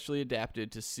are specially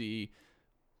adapted to see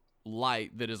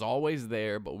light that is always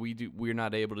there, but we're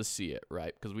not able to see it,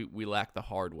 right? Because we lack the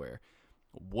hardware.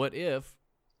 What if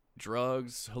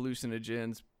drugs,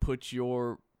 hallucinogens put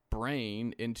your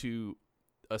brain into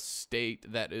a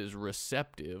state that is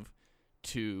receptive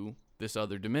to this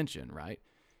other dimension, right?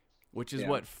 Which is Yeah.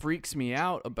 what freaks me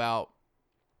out about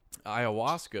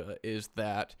ayahuasca, is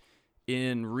that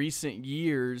in recent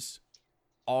years,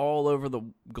 all over the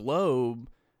globe,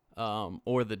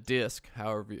 or the disc,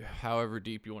 however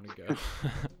deep you want to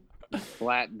go,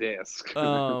 Flat disc.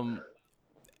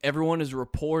 everyone is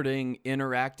reporting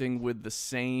interacting with the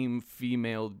same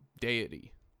female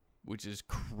deity, which is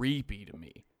creepy to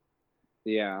me.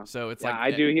 Yeah. So it's Yeah, like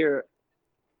I do hear. it,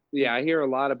 Yeah, I hear a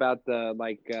lot about the,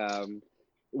 like,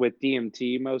 with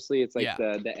DMT mostly. It's like Yeah.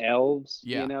 the elves,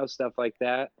 Yeah. stuff like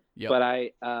that. Yep.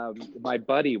 But my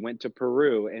buddy went to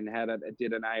Peru and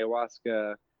did an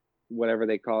ayahuasca, whatever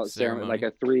they call it, ceremony, like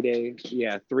Ceremony. a 3 day,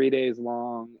 3 days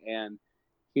long. And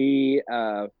he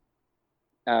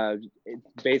it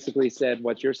basically said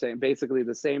what you're saying, basically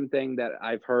the same thing that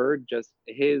I've heard, just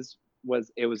it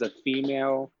was a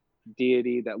female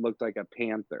deity that looked like a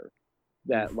panther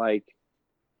that Oof. like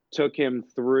took him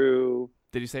through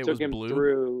Did he say it took was him blue?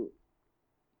 through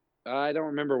I don't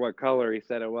remember what color he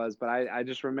said it was, but I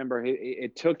just remember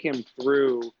it took him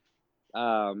through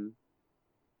um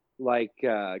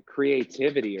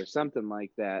creativity or something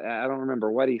like that. I don't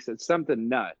remember what he said, something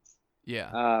nuts.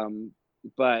 Yeah.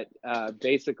 But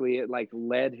basically it like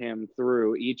led him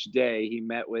through each day. He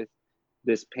met with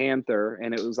this panther,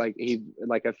 and it was like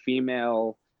a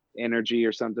female energy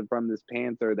or something from this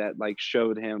panther that like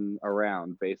showed him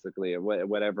around, basically,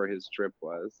 whatever his trip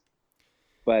was.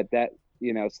 But that,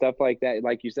 stuff like that,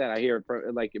 like you said, I hear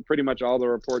like pretty much all the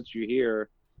reports you hear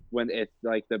when it's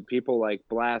like the people like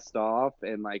blast off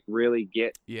and like really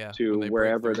get Yeah. When to they break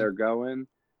wherever through. they're going.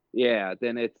 Yeah,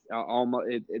 then it's almost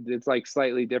it's like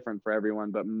slightly different for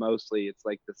everyone, but mostly it's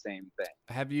like the same thing.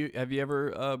 Have you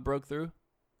ever broke through?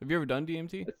 Have you ever done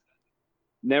DMT?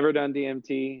 Never done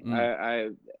DMT.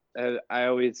 Mm. I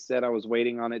always said I was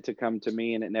waiting on it to come to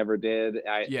me, and it never did.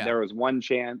 Yeah. There was one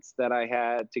chance that I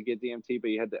had to get DMT, but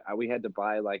we had to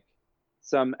buy like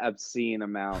some obscene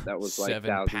amount that was like 7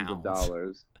 thousands of pounds.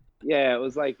 dollars. Yeah,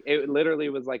 it literally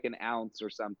was like an ounce or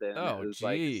something. It Oh, was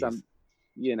like jeez.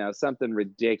 something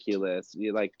ridiculous,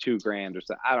 like $2,000 or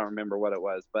so. I don't remember what it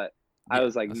was, but I Yeah,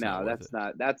 was like, that's not no, worth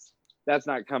it. that's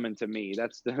not coming to me.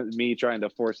 That's me trying to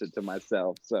force it to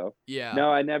myself. So Yeah.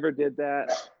 no, I never did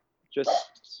that. Just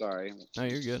sorry. No,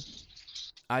 you're good.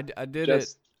 I did it.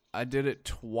 Just I did it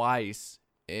twice,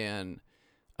 and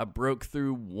I broke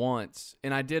through once,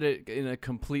 and I did it in a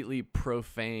completely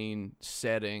profane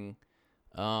setting.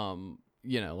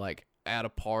 Like at a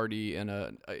party in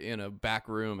a back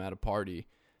room at a party.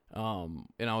 And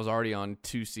I was already on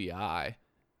 2CI,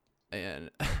 and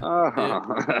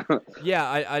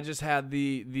I just had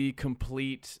the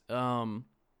complete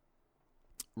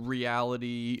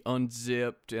reality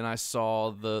unzipped, and I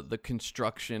saw the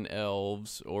construction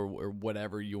elves or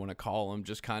whatever you want to call them,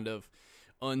 just kind of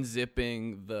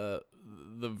unzipping the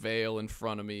veil in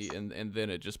front of me, and then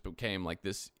it just became like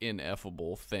this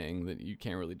ineffable thing that you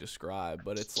can't really describe.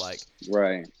 But it's like,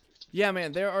 right. yeah,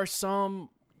 man, there are some.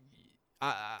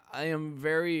 I am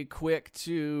very quick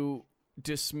to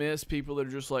dismiss people that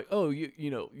are just like, oh,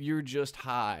 you're just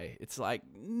high. It's like,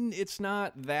 it's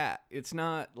not that. It's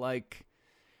not like,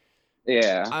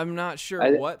 Yeah. I'm not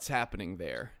sure what's happening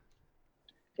there.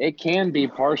 It can be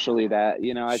partially that, I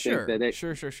think Sure, that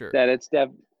sure. that it's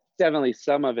definitely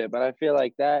some of it, but I feel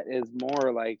like that is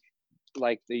more like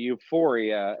the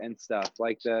euphoria and stuff,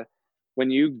 like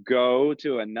when you go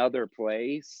to another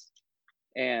place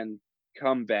and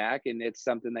come back and it's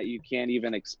something that you can't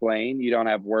even explain. You don't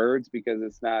have words because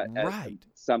it's not Right.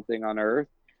 something on earth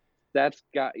that's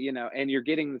got, and you're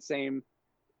getting the same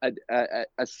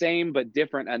a same but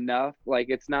different enough. Like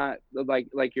it's not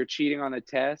like you're cheating on a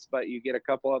test, but you get a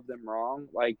couple of them wrong.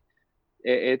 Like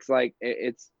it's like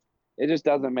it just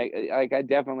doesn't make, like, I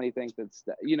definitely think that's,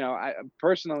 I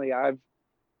personally, I've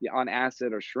on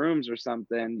acid or shrooms or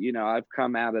something, I've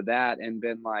come out of that and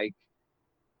been like,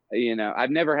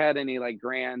 I've never had any like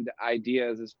grand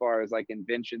ideas as far as like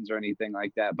inventions or anything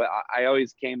like that, but I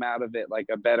always came out of it like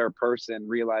a better person,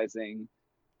 realizing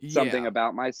something Yeah.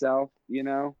 about myself,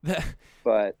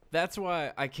 but That's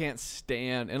why I can't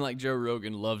stand, and like Joe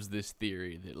Rogan loves this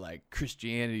theory that like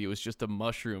Christianity was just a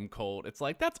mushroom cult. It's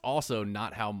like, that's also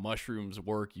not how mushrooms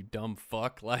work, you dumb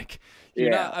fuck. Like,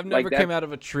 I've never like came out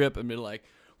of a trip and been like,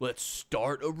 let's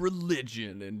start a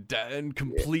religion and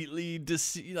completely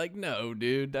deceive. Like, no,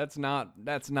 dude, that's not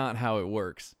how it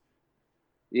works.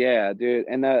 yeah, dude.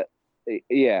 And no,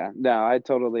 I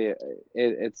totally,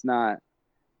 it's not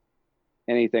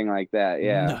anything like that.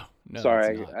 Yeah. No, it's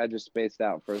Sorry, not. I just spaced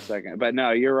out for a second. But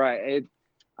no, you're right.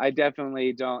 I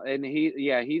definitely don't. And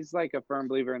he's like a firm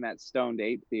believer in that stoned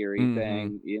ape theory Mm-hmm.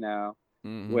 thing,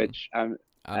 Mm-hmm. which I don't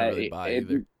really buy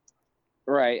either.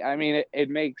 right. I mean, it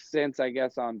makes sense, I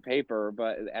guess, on paper,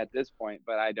 but at this point,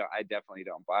 but I definitely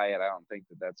don't buy it. I don't think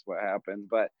that that's what happened.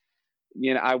 But,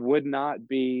 I would not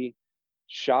be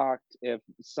shocked if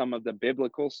some of the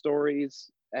biblical stories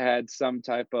had some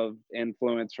type of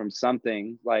influence from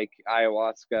something like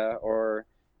ayahuasca or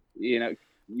Well,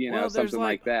 there's something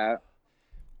like, like that.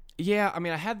 yeah, I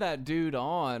mean, I had that dude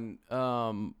on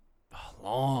a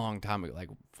long time ago, like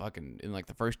fucking in like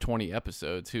the first 20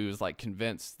 episodes, who was like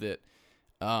convinced that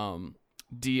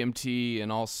DMT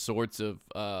and all sorts of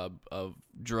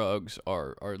drugs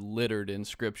are littered in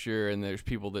scripture, and there's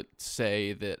people that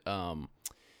say that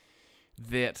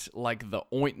that like the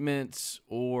ointments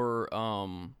or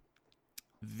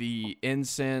the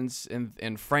incense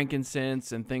and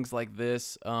frankincense and things like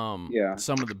this, some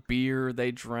of the beer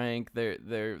they drank,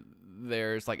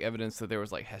 there's like evidence that there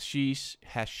was like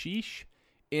hashish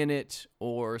in it,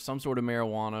 or some sort of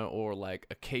marijuana, or like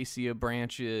acacia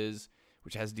branches,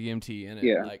 which has DMT in it.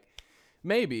 Yeah. Like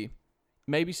maybe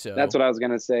so. That's what I was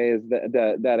gonna say, is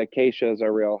that acacias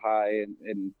are real high,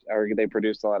 and or they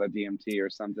produce a lot of DMT or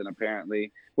something.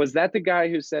 Apparently, was that the guy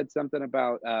who said something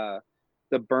about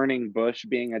the burning bush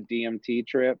being a DMT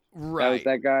trip? Right. That was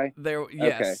that guy?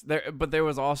 Yes. Okay. But there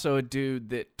was also a dude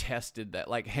that tested that,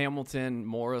 like Hamilton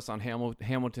Morris on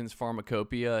Hamilton's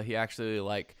Pharmacopoeia. He actually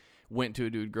like went to a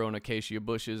dude growing acacia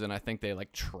bushes, and I think they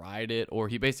like tried it, or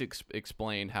he basically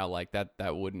explained how like that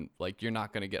wouldn't, like, you're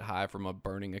not going to get high from a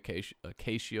burning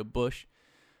acacia bush.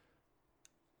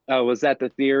 Oh, was that the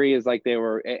theory? Is like they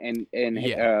were, and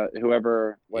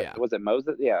whoever, was it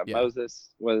Moses? Yeah, Moses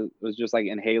was just like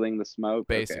inhaling the smoke,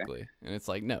 basically. Okay. And it's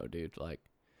like, no, dude, like,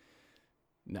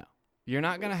 no, you're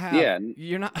not gonna have,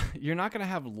 you're not gonna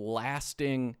have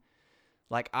lasting.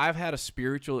 Like, I've had a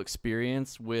spiritual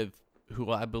experience with who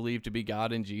I believe to be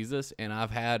God and Jesus, and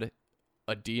I've had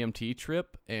a DMT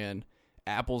trip, and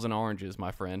apples and oranges,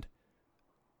 my friend.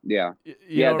 Yeah,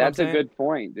 you know that's a good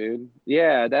point, dude.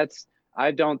 Yeah,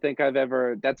 I don't think I've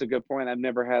ever. That's a good point. I've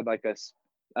never had like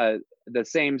the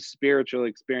same spiritual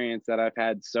experience that I've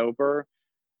had sober,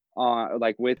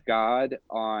 like with God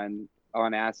on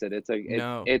acid. It's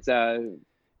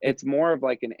more of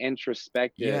like an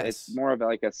introspective. Yes. It's more of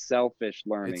like a selfish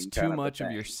learning. It's too much of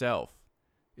yourself.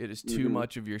 It is too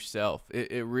much of yourself.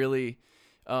 It really.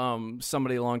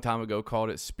 Somebody a long time ago called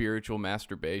it spiritual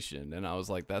masturbation, and I was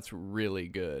like, that's really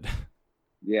good.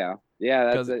 Yeah,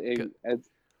 because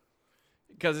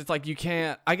it's like you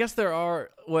can't. I guess there are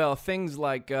things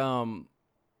like like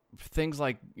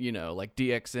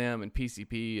DXM and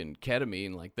PCP and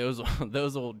ketamine, like those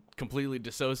will completely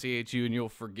dissociate you, and you'll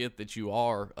forget that you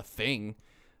are a thing.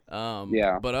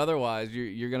 But otherwise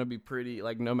you're gonna be pretty,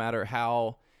 like, no matter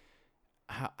how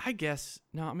I guess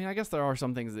there are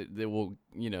some things that will,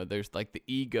 there's like the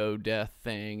ego death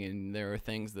thing, and there are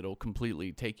things that'll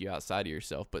completely take you outside of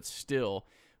yourself, but still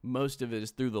most of it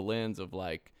is through the lens of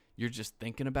like, you're just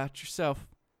thinking about yourself,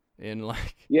 and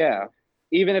like,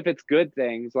 even if it's good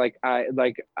things, like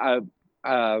like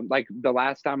the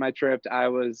last time I tripped, I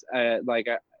was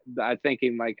I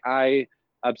thinking like I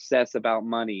obsess about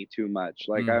money too much.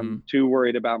 Like, I'm too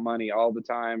worried about money all the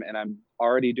time, and I'm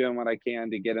already doing what I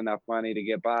can to get enough money to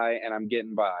get by, and I'm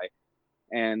getting by.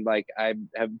 And like, I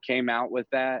have came out with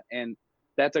that, and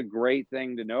that's a great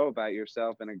thing to know about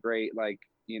yourself, and a great, like,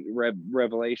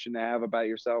 revelation to have about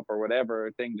yourself, or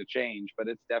whatever thing to change. But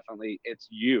it's definitely, it's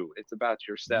about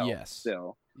yourself.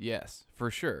 Still. Yes, for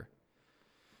sure.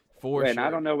 And I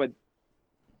don't know what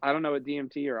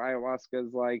DMT or ayahuasca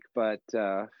is like, but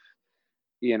I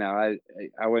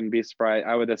wouldn't be surprised.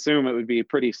 I would assume it would be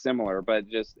pretty similar, but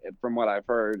just from what I've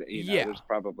heard, there's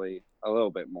probably a little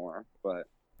bit more. But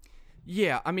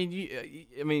yeah, I mean,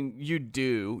 you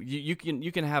do. You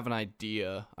can have an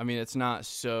idea. I mean, it's not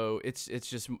so. It's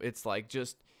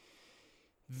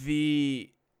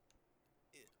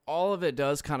all of it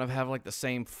does kind of have like the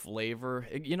same flavor.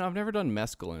 I've never done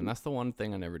mescaline. That's the one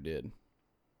thing I never did.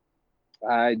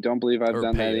 I don't believe I've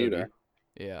done that either.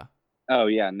 Yeah. Oh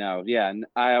yeah, no, yeah.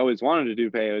 I always wanted to do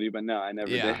peyote, but no, I never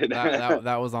did.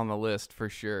 that was on the list for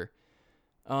sure.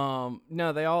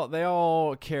 No, they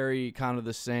all carry kind of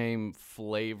the same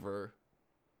flavor.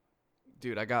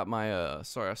 Dude, I got my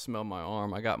sorry, I smelled my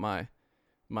arm. I got my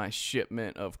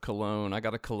shipment of cologne. I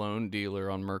got a cologne dealer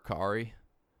on Mercari.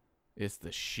 It's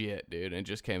the shit, dude. And it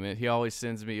just came in. He always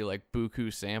sends me like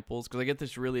buku samples, because I get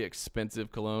this really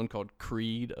expensive cologne called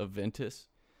Creed Aventus.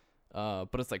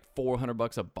 But it's like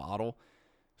 $400 a bottle.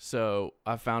 So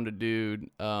I found a dude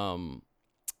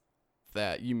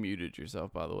that you muted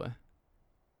yourself, by the way.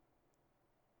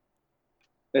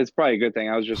 It's probably a good thing.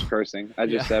 I was just cursing. I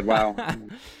just said, wow.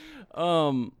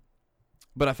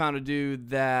 But I found a dude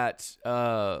that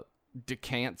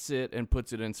decants it and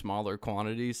puts it in smaller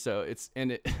quantities. So it's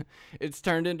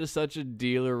turned into such a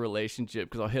dealer relationship,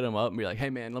 because I'll hit him up and be like, hey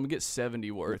man, let me get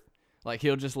 70 worth. Like,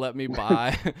 he'll just let me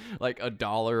buy like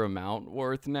 $1 amount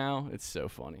worth now. It's so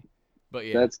funny. But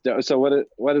yeah. That's dope. So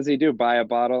what does he do? Buy a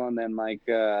bottle and then like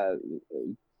yeah,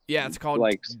 it's called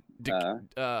like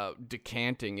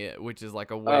decanting it, which is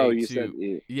like a Oh, way you to said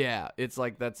yeah, it's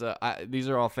like these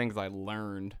are all things I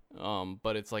learned,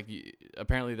 but it's like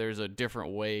apparently there's a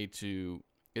different way to,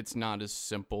 it's not as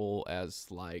simple as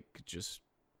like just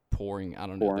pouring, I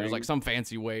don't know, there's like pouring. some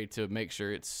fancy way to make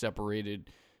sure it's separated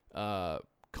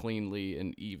cleanly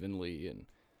and evenly, and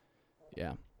yeah,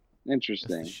 that's the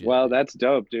Interesting. shit, Well, dude. that's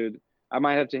dope, dude. I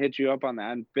might have to hit you up on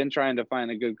that. I've been trying to find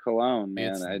a good cologne,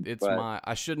 man. But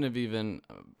I shouldn't have even,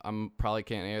 I'm probably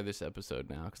can't air this episode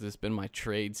now because it's been my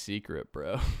trade secret,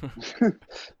 bro. uh-oh.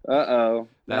 Well,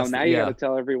 That's now the, you got yeah. to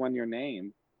tell everyone your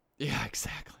name. Yeah,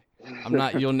 exactly. I'm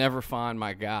not. You'll never find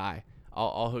my guy.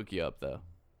 I'll hook you up though.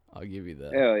 I'll give you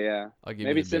the. Hell yeah. I'll give you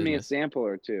Maybe the send me a business. sample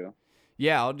or two.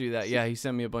 Yeah, I'll do that. S- Yeah, he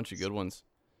sent me a bunch of good ones.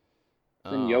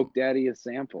 Send Yoke Daddy a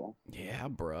sample. Yeah,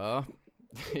 bruh.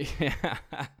 Yeah.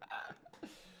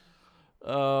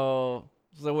 Oh,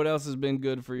 so what else has been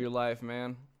good for your life,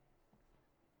 man?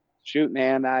 Shoot,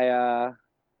 man.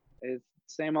 It's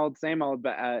same old.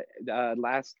 But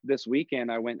this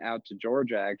weekend I went out to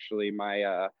Georgia. Actually,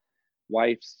 my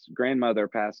wife's grandmother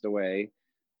passed away.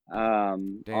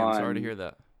 Damn, sorry to On hear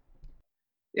that.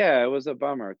 Yeah, it was a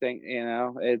bummer.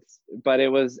 But it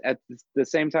was at the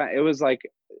same time. It was like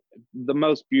the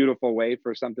most beautiful way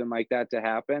for something like that to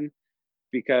happen,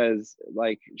 because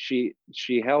like she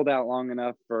held out long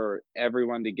enough for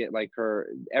everyone to get, like,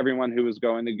 everyone who was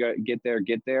going to get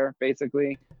there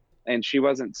basically. And she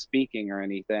wasn't speaking or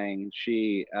anything.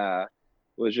 She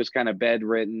was just kind of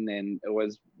bedridden, and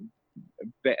was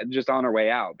just on her way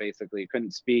out, basically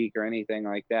couldn't speak or anything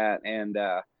like that. And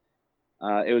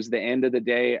it was the end of the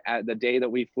day, at the day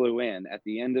that we flew in. At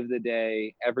the end of the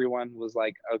day, everyone was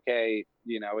like, okay,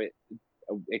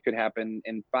 it could happen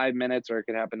in 5 minutes, or it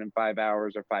could happen in 5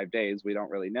 hours or 5 days. We don't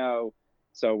really know.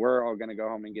 So we're all going to go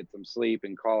home and get some sleep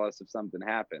and call us if something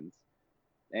happens.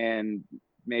 And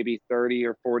maybe 30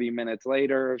 or 40 minutes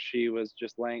later, she was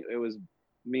just laying. It was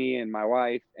me and my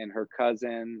wife and her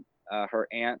cousin, her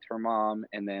aunt, her mom,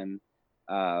 and then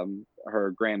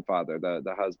her grandfather,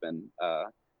 the husband.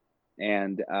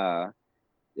 And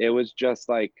it was just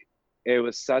like, it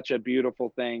was such a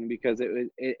beautiful thing, because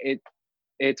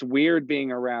it's weird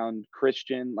being around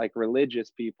Christian, like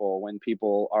religious people, when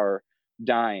people are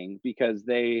dying, because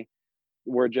they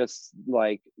were just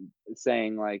like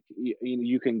saying, like,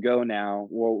 you can go now.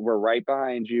 We're right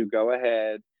behind you. Go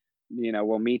ahead.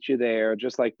 We'll meet you there.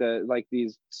 Just like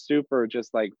these super,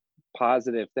 just like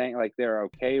positive thing. Like, they're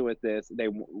okay with this. They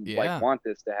like Yeah, want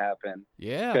this to happen,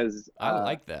 yeah, because I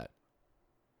like that.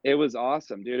 it was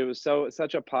awesome, dude. It was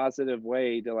such a positive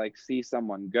way to like see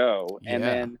someone go. And Yeah.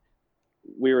 then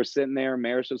we were sitting there.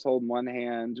 Maris was holding one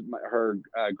hand, her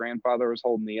grandfather was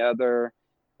holding the other,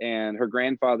 and her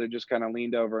grandfather just kind of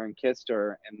leaned over and kissed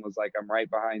her and was like, "I'm right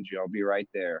behind you. I'll be right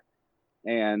there."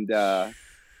 And Jeez.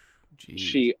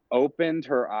 she opened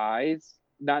her eyes,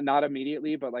 not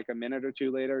immediately, but like a minute or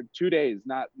two later. 2 days,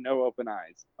 no open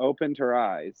eyes. Opened her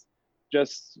eyes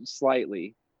just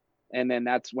slightly, and then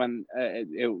that's when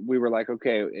we were like,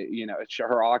 okay,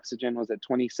 her oxygen was at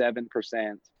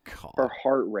 27%. her God.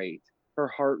 heart rate her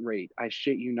heart rate, I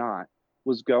shit you not,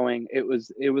 was going, it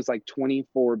was like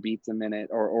 24 beats a minute,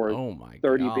 or Oh my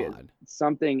 30 beats, God.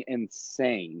 something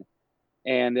insane.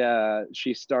 And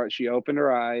she opened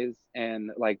her eyes and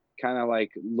like kind of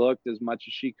like looked as much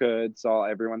as she could, saw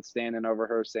everyone standing over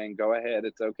her saying, "Go ahead,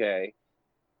 it's okay,"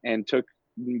 and took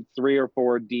 3 or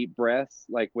 4 deep breaths,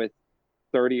 like with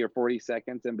 30 or 40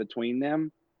 seconds in between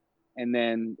them. And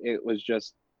then it was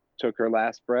just, took her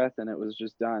last breath, and it was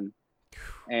just done.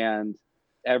 And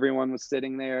everyone was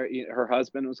sitting there. Her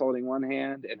husband was holding one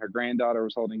hand and her granddaughter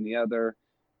was holding the other.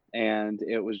 And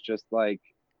it was just like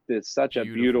such a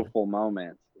Beautiful. beautiful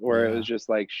moment, where it was Yeah. just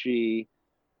like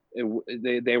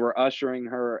they were ushering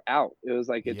her out. It was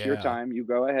like, it's your Yeah. time, you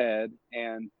go ahead.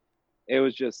 And it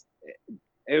was just,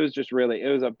 really,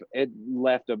 it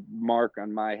left a mark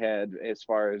on my head as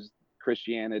far as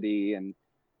Christianity and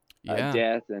Yeah.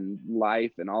 death and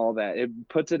life and all that. It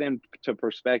puts it into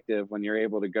perspective when you're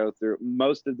able to go through.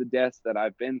 Most of the deaths that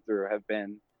I've been through have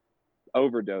been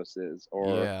overdoses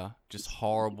or Yeah. Just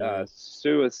horrible.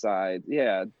 suicide.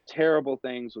 Yeah, terrible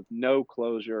things with no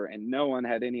closure, and no one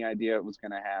had any idea it was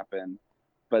going to happen.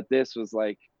 But this was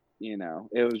like, it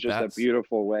was just a That's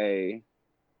beautiful way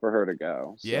for her to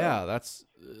go. So yeah,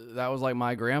 that was like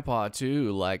my grandpa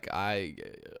too. Like I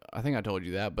think I told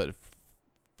you that, but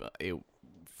it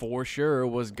for sure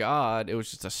was God. It was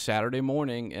just a Saturday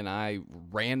morning, and I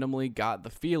randomly got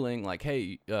the feeling like,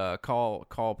 hey, call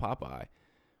Popeye.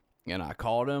 And I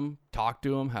called him, talked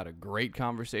to him, had a great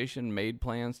conversation, made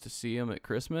plans to see him at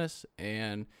Christmas.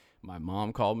 And my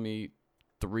mom called me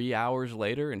 3 hours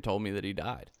later and told me that he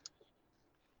died.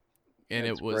 And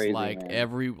That's it was crazy, like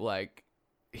man.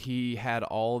 he had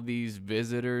all these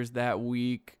visitors that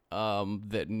week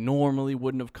that normally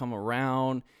wouldn't have come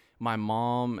around. My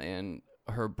mom and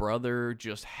her brother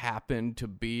just happened to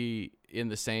be in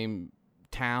the same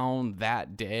town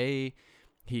that day.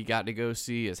 He got to go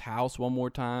see his house one more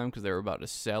time because they were about to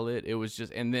sell it. It was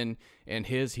just,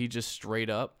 he just straight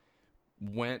up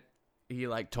went. He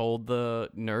like told the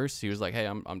nurse, he was like, "Hey,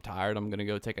 I'm tired. I'm gonna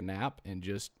go take a nap," and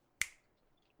just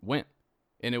went.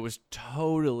 And it was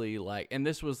totally like, and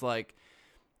this was like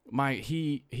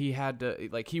he had to,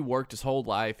 like, he worked his whole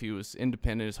life. He was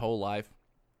independent his whole life.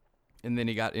 And then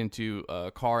he got into a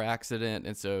car accident.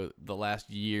 And so the last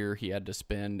year he had to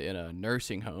spend in a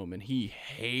nursing home, and he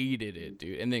hated it,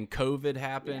 dude. And then COVID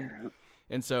happened. Yeah.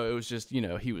 And so it was just,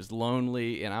 he was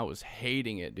lonely, and I was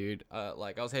hating it, dude. I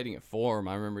was hating it for him.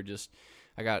 I remember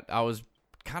I was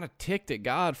kind of ticked at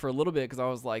God for a little bit, because I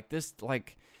was like, this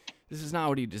is not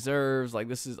what he deserves.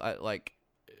 Like,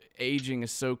 aging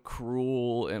is so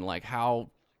cruel, and like how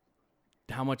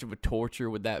much of a torture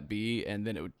would that be? And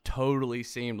then it would totally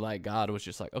seem like God was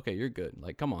just like, okay, you're good.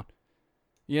 Like, come on,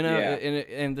 Yeah.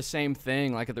 and the same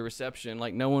thing, like at the reception,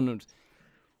 like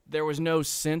there was no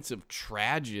sense of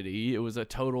tragedy. It was a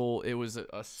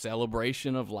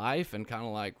celebration of life, and kind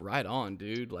of like, right on,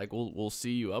 dude. Like, we'll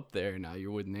see you up there. Now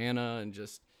you're with Nana, and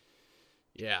just,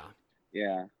 yeah.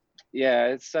 Yeah. Yeah.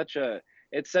 It's such a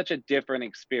different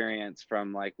experience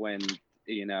from like when,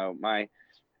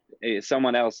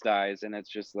 someone else dies, and it's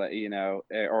just like,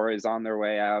 or is on their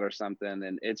way out or something.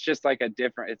 And it's just like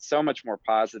it's so much more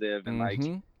positive, and like,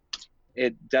 Mm-hmm.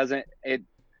 it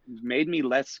made me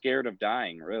less scared of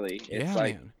dying, really. It's Yeah,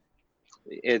 like, man.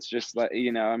 it's just like,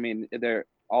 I mean, there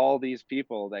all these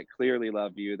people that clearly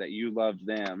love you, that you love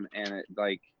them, and it,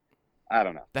 like, I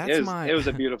don't know, That's it my, was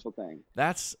a beautiful thing.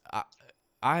 that's,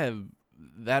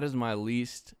 that is my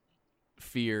least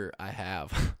fear I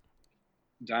have.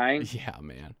 Dying. Yeah,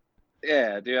 man.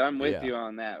 Yeah, dude, I'm with Yeah. you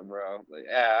on that, bro. Like,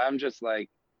 yeah, I'm just like,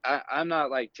 I'm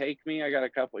not like, take me. I got a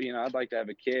couple, I'd like to have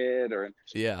a kid, or,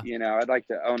 Yeah. I'd like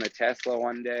to own a Tesla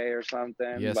one day or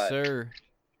something. Yes, But sir.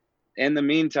 in the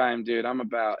meantime, dude, I'm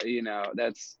about,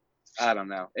 I don't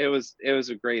know. It was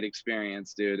a great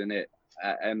experience, dude.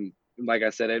 And like I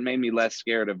said, it made me less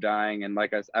scared of dying. And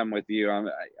like I'm with you. I'm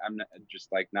not,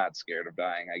 just like not scared of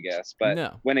dying, I guess. But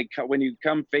No. when you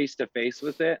come face to face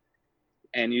with it,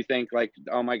 and you think like,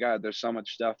 oh my God, there's so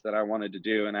much stuff that I wanted to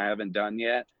do and I haven't done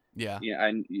yet. Yeah. Yeah,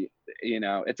 and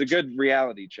it's a good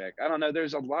reality check. I don't know.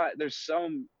 There's a lot.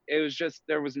 It was just,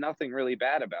 there was nothing really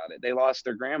bad about it. They lost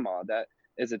their grandma. That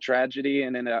is a tragedy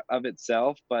in and of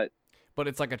itself. But But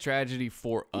it's like a tragedy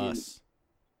for us.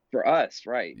 for us,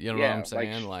 right? You know what I'm Yeah,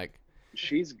 like saying? Like,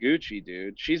 she's Gucci,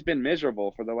 dude. She's been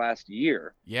miserable for the last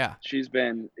year. yeah. She's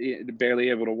been barely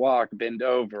able to walk, bend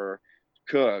over,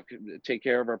 cook, take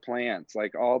care of her plants,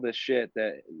 like all this shit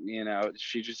that,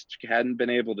 she just hadn't been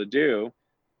able to do.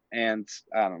 And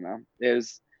I don't know, it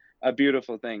was a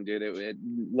beautiful thing, dude. It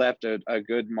left a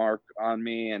good mark on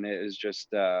me, and it was just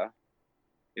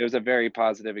it was a very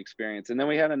positive experience. And then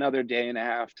we had another day and a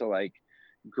half to like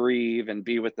grieve and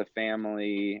be with the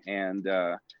family, and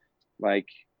like,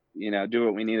 do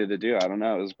what we needed to do. I don't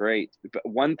know, it was great. But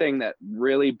one thing that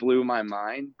really blew my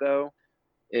mind, though,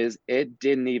 is it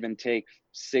didn't even take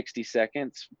 60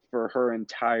 seconds for her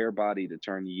entire body to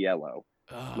turn yellow.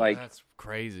 Oh, Like, that's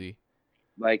crazy.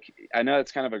 I know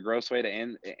it's kind of a gross way to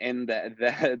end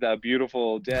the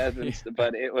beautiful death, Yeah.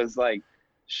 but it was like,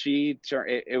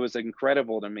 it was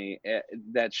incredible to me,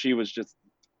 that she was just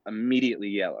immediately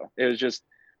yellow. It was just,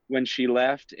 when she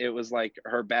left, it was like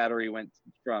her battery went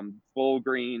from full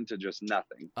green to just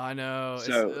nothing. I know.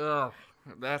 So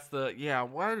That's yeah.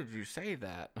 Why did you say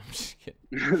that? I'm just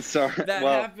kidding. sorry. That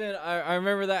Well, happened. I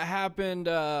remember that happened.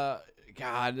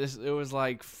 God, it was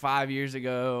like 5 years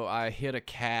ago. I hit a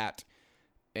cat,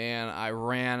 and I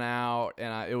ran out,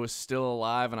 and it was still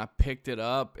alive, and I picked it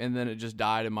up, and then it just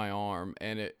died in my arm,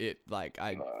 and it like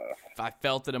I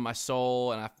felt it in my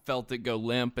soul, and I felt it go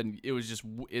limp, and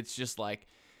it's just like.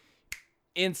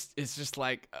 It's just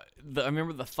like I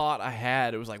remember the thought I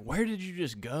had. It was like, where did you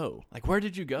just go? Like, where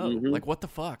did you go? mm-hmm. Like, what the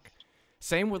fuck?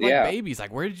 Same with like Yeah, babies.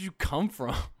 Like, where did you come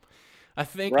from? I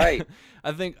think right.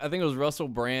 I think it was Russell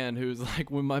Brand who was like,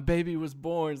 when my baby was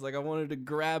born, it's like I wanted to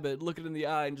grab it, look it in the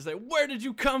eye, and just say, where did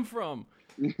you come from?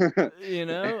 I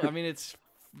mean,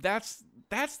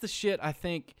 that's the shit. I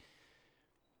think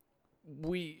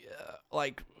we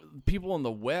like people in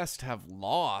the West have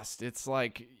lost. It's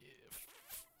like.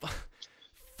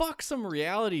 Fuck some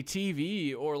reality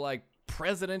TV or like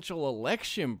presidential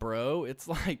election, bro. It's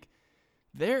like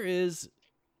there is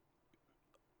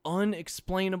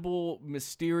unexplainable,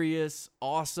 mysterious,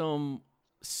 awesome,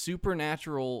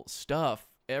 supernatural stuff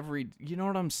you know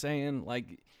what I'm saying?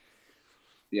 Like,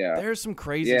 yeah, there's some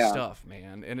crazy stuff,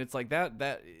 man. And it's like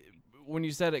that when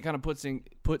you said it kind of puts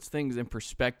things in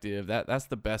perspective, that's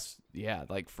the best. Yeah.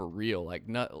 Like for real, like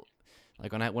not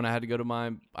like when I had to go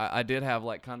to I did have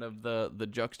like kind of the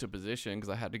juxtaposition, cause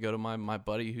I had to go to my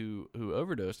buddy who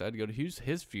overdosed. I had to go to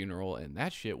his funeral, and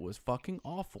that shit was fucking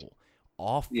awful.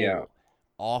 Yeah.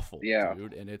 Awful, Yeah.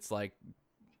 dude. And it's like,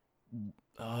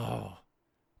 oh,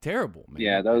 terrible, man.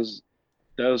 Yeah, those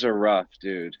are rough,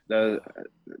 dude.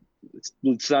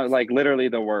 It's not, like literally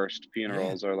the worst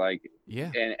funerals are like,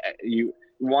 and you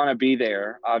want to be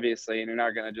there, obviously, and you're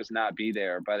not gonna just not be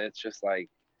there, but it's just like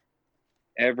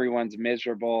everyone's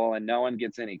miserable and no one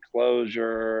gets any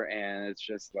closure, and it's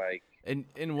just like, and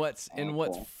what's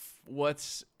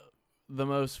the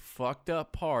most fucked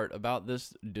up part about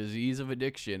this disease of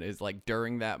addiction is like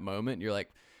during that moment you're like,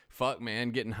 fuck,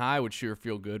 man, getting high would sure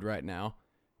feel good right now.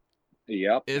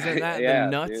 Yep. Isn't that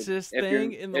the nutsest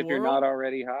thing in the world? If you're not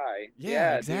already high.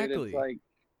 Yeah, exactly. Dude, it's like,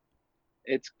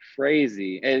 it's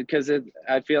crazy. Because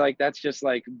I feel like that's just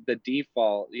like the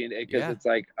default, you know, because it's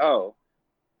like, oh,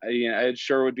 you know, it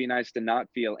sure would be nice to not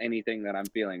feel anything that I'm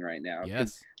feeling right now.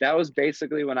 Yes. That was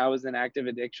basically when I was in active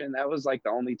addiction. That was like the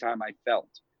only time I felt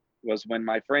was when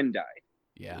my friend died.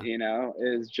 Yeah. You know,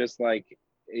 it's just like,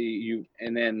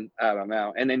 and then I don't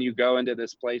know, and then you go into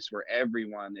this place where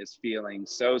everyone is feeling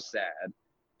so sad,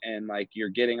 and like you're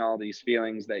getting all these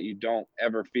feelings that you don't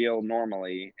ever feel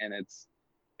normally, and it's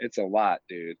a lot,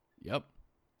 dude. Yep,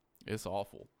 it's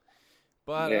awful.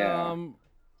 But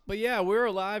yeah, we're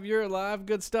alive, you're alive,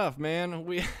 good stuff, man.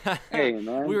 Hey,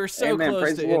 man. We were so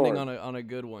close to ending on a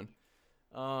good one.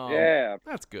 Yeah,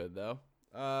 that's good though.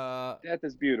 Death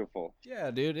is beautiful.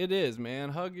 Yeah, dude, it is,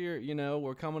 man. Hug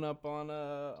we're coming up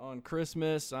on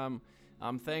Christmas. I'm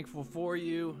thankful for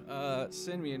you.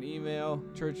 Send me an email,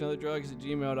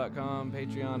 churchandotherdrugs@gmail.com,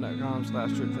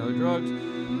 patreon.com/churchandotherdrugs.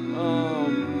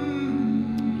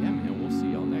 Yeah, man, we'll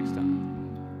see y'all next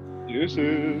time.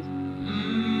 Deuces.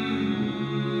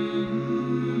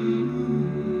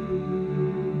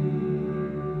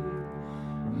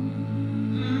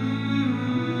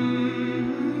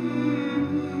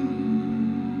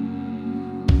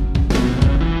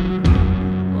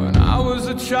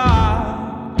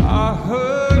 Child, I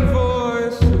heard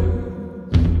voices.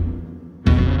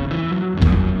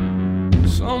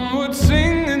 Some would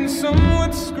sing and some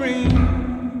would scream.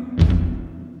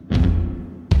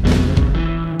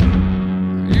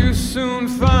 You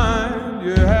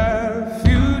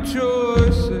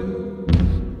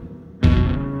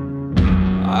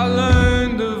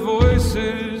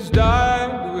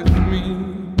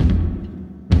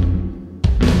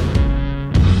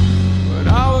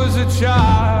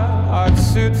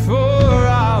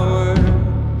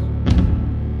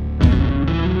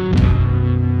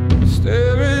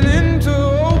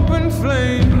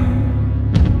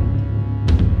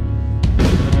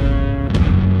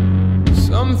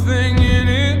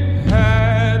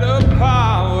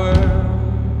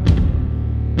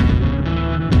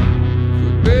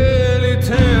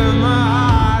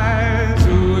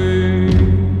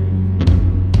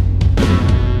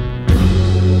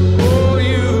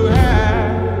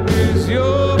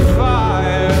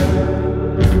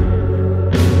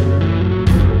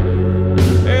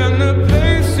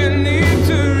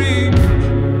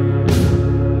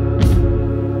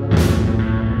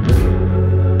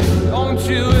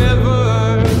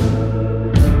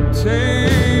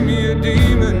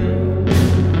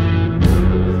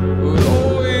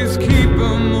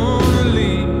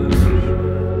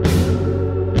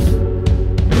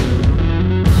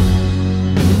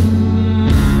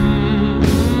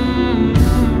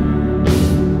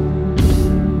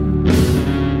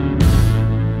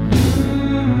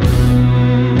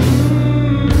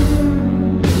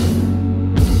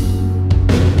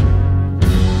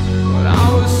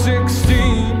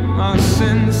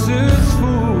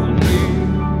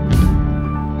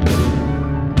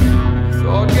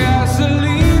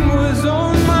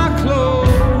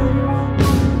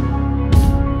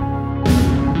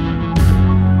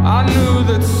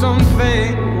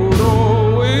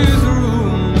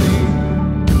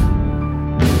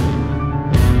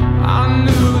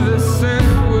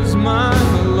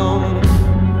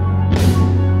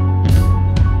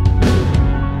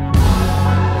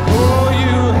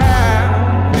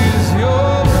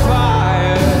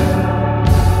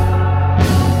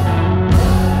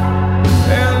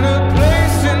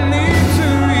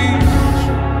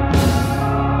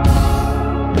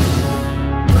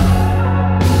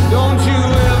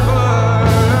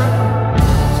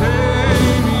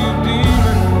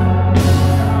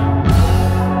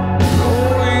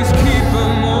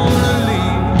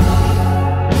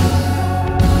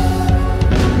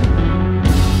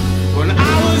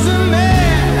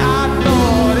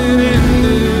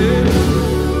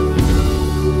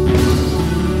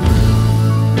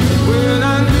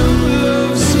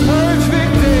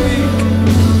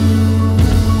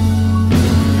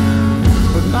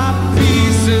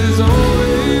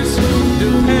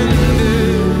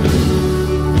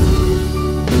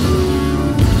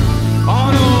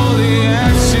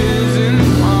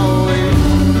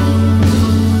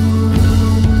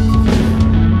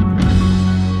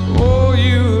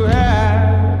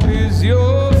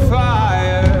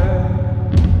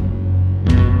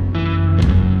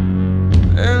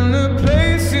and the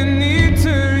place you need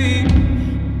to reach.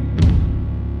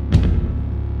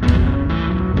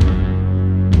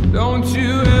 Don't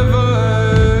you